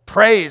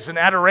praise and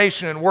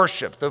adoration and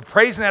worship, the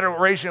praise and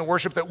adoration and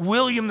worship that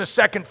William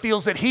II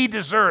feels that he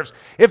deserves,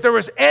 if there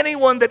was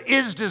anyone that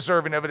is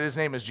deserving of it, his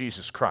name is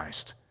Jesus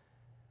Christ.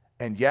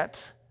 And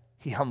yet,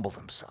 he humbled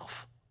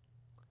himself.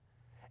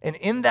 And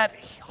in that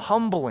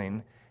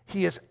humbling,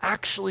 he is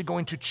actually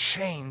going to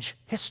change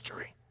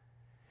history.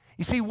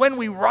 You see, when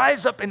we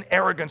rise up in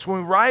arrogance, when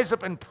we rise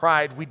up in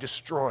pride, we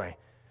destroy.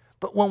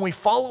 But when we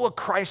follow a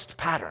Christ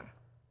pattern,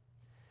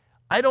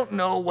 I don't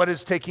know what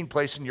is taking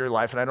place in your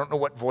life, and I don't know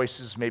what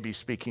voices may be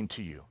speaking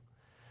to you,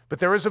 but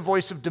there is a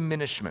voice of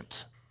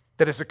diminishment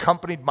that has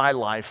accompanied my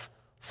life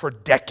for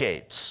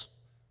decades.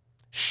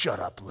 Shut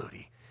up,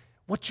 Ludi.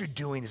 What you're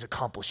doing is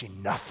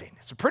accomplishing nothing.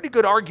 It's a pretty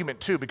good argument,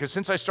 too, because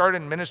since I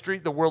started in ministry,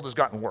 the world has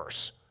gotten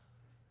worse.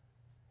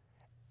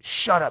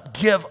 Shut up.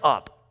 Give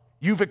up.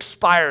 You've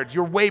expired.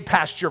 You're way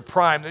past your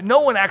prime.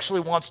 No one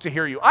actually wants to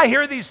hear you. I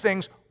hear these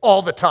things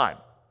all the time.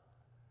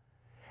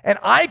 And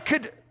I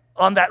could,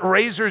 on that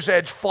razor's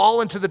edge,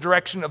 fall into the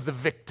direction of the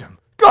victim.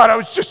 God, I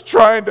was just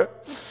trying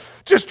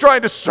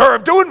to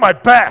serve, doing my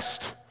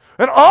best.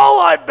 And all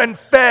I've been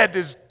fed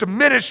is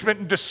diminishment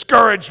and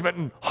discouragement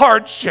and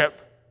hardship.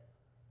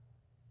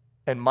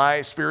 And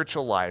my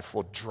spiritual life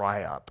will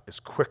dry up as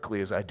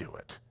quickly as I do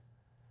it.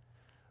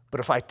 But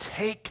if I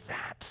take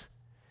that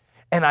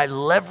and I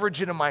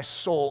leverage it in my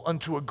soul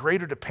unto a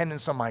greater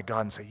dependence on my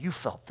God and say, you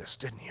felt this,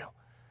 didn't you?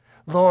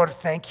 Lord,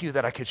 thank you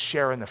that I could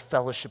share in the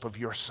fellowship of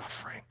your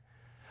suffering.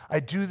 I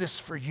do this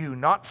for you,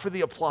 not for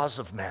the applause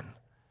of men.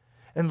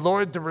 And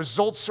Lord, the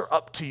results are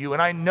up to you.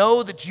 And I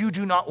know that you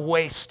do not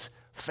waste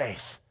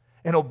faith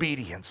and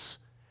obedience.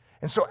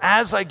 And so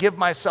as I give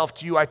myself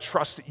to you, I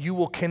trust that you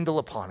will kindle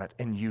upon it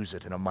and use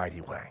it in a mighty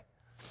way.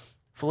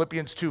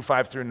 Philippians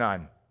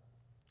 2:5-9.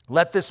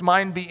 Let this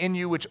mind be in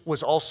you, which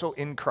was also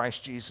in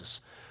Christ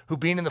Jesus, who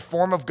being in the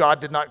form of God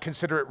did not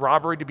consider it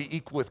robbery to be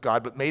equal with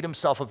God, but made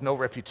himself of no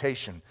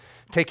reputation,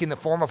 taking the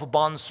form of a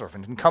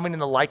bondservant and coming in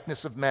the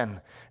likeness of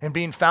men. And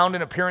being found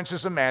in appearance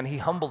as a man, he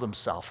humbled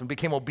himself and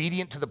became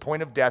obedient to the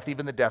point of death,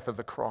 even the death of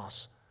the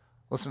cross.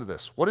 Listen to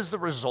this. What is the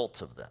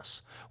result of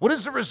this? What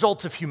is the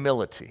result of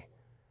humility?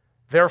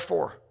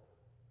 Therefore,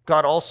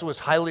 God also has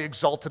highly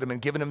exalted him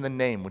and given him the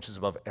name which is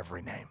above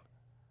every name.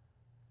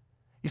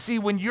 You see,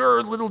 when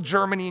you're little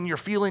Germany and you're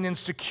feeling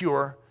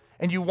insecure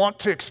and you want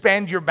to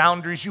expand your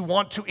boundaries, you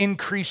want to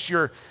increase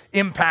your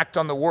impact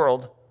on the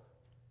world,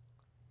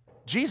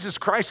 Jesus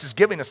Christ is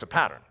giving us a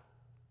pattern.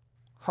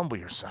 Humble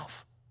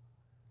yourself.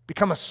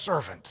 Become a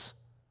servant.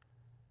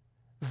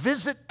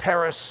 Visit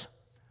Paris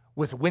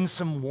with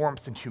winsome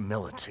warmth and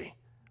humility,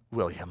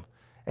 William,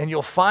 and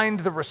you'll find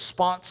the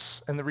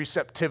response and the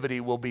receptivity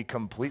will be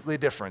completely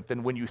different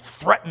than when you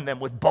threaten them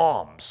with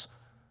bombs.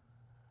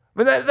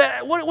 I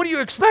mean, what are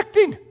you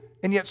expecting?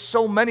 And yet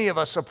so many of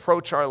us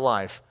approach our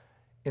life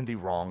in the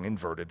wrong,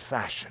 inverted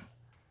fashion.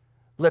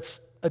 Let's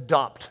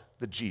adopt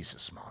the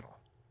Jesus model.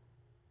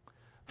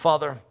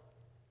 Father,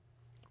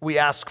 we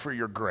ask for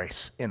your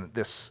grace in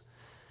this.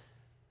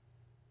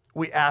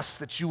 We ask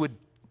that you would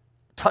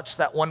touch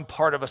that one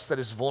part of us that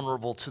is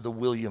vulnerable to the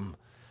William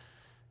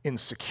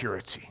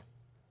insecurity,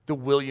 the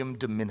William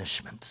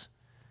diminishment.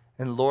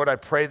 And Lord, I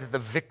pray that the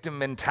victim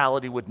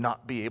mentality would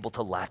not be able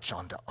to latch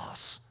onto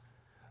us,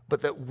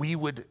 but that we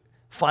would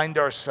find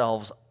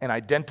ourselves and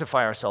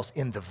identify ourselves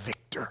in the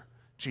victor,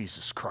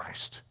 Jesus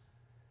Christ,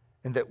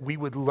 and that we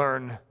would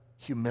learn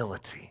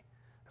humility,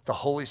 that the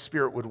Holy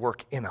Spirit would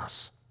work in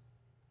us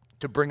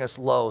to bring us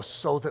low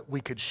so that we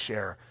could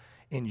share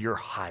in your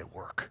high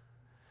work.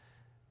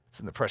 It's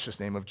in the precious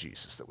name of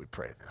Jesus that we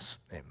pray this.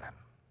 Amen.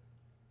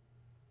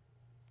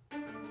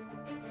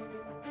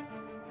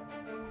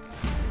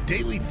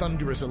 Daily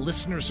Thunder is a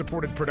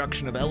listener-supported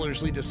production of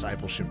Ellerslie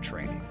Discipleship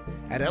Training.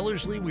 At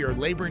Ellerslie, we are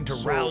laboring to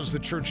rouse the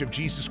Church of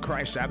Jesus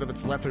Christ out of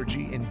its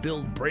lethargy and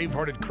build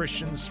brave-hearted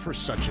Christians for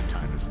such a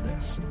time as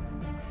this.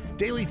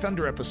 Daily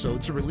Thunder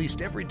episodes are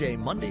released every day,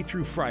 Monday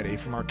through Friday,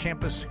 from our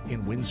campus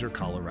in Windsor,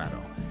 Colorado.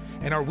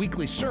 And our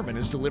weekly sermon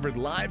is delivered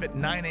live at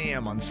 9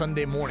 a.m. on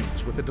Sunday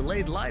mornings with a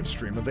delayed live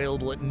stream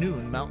available at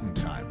noon Mountain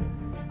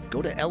Time.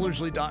 Go to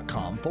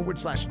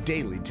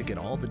ellerslie.com/daily to get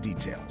all the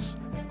details.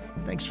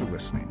 Thanks for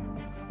listening.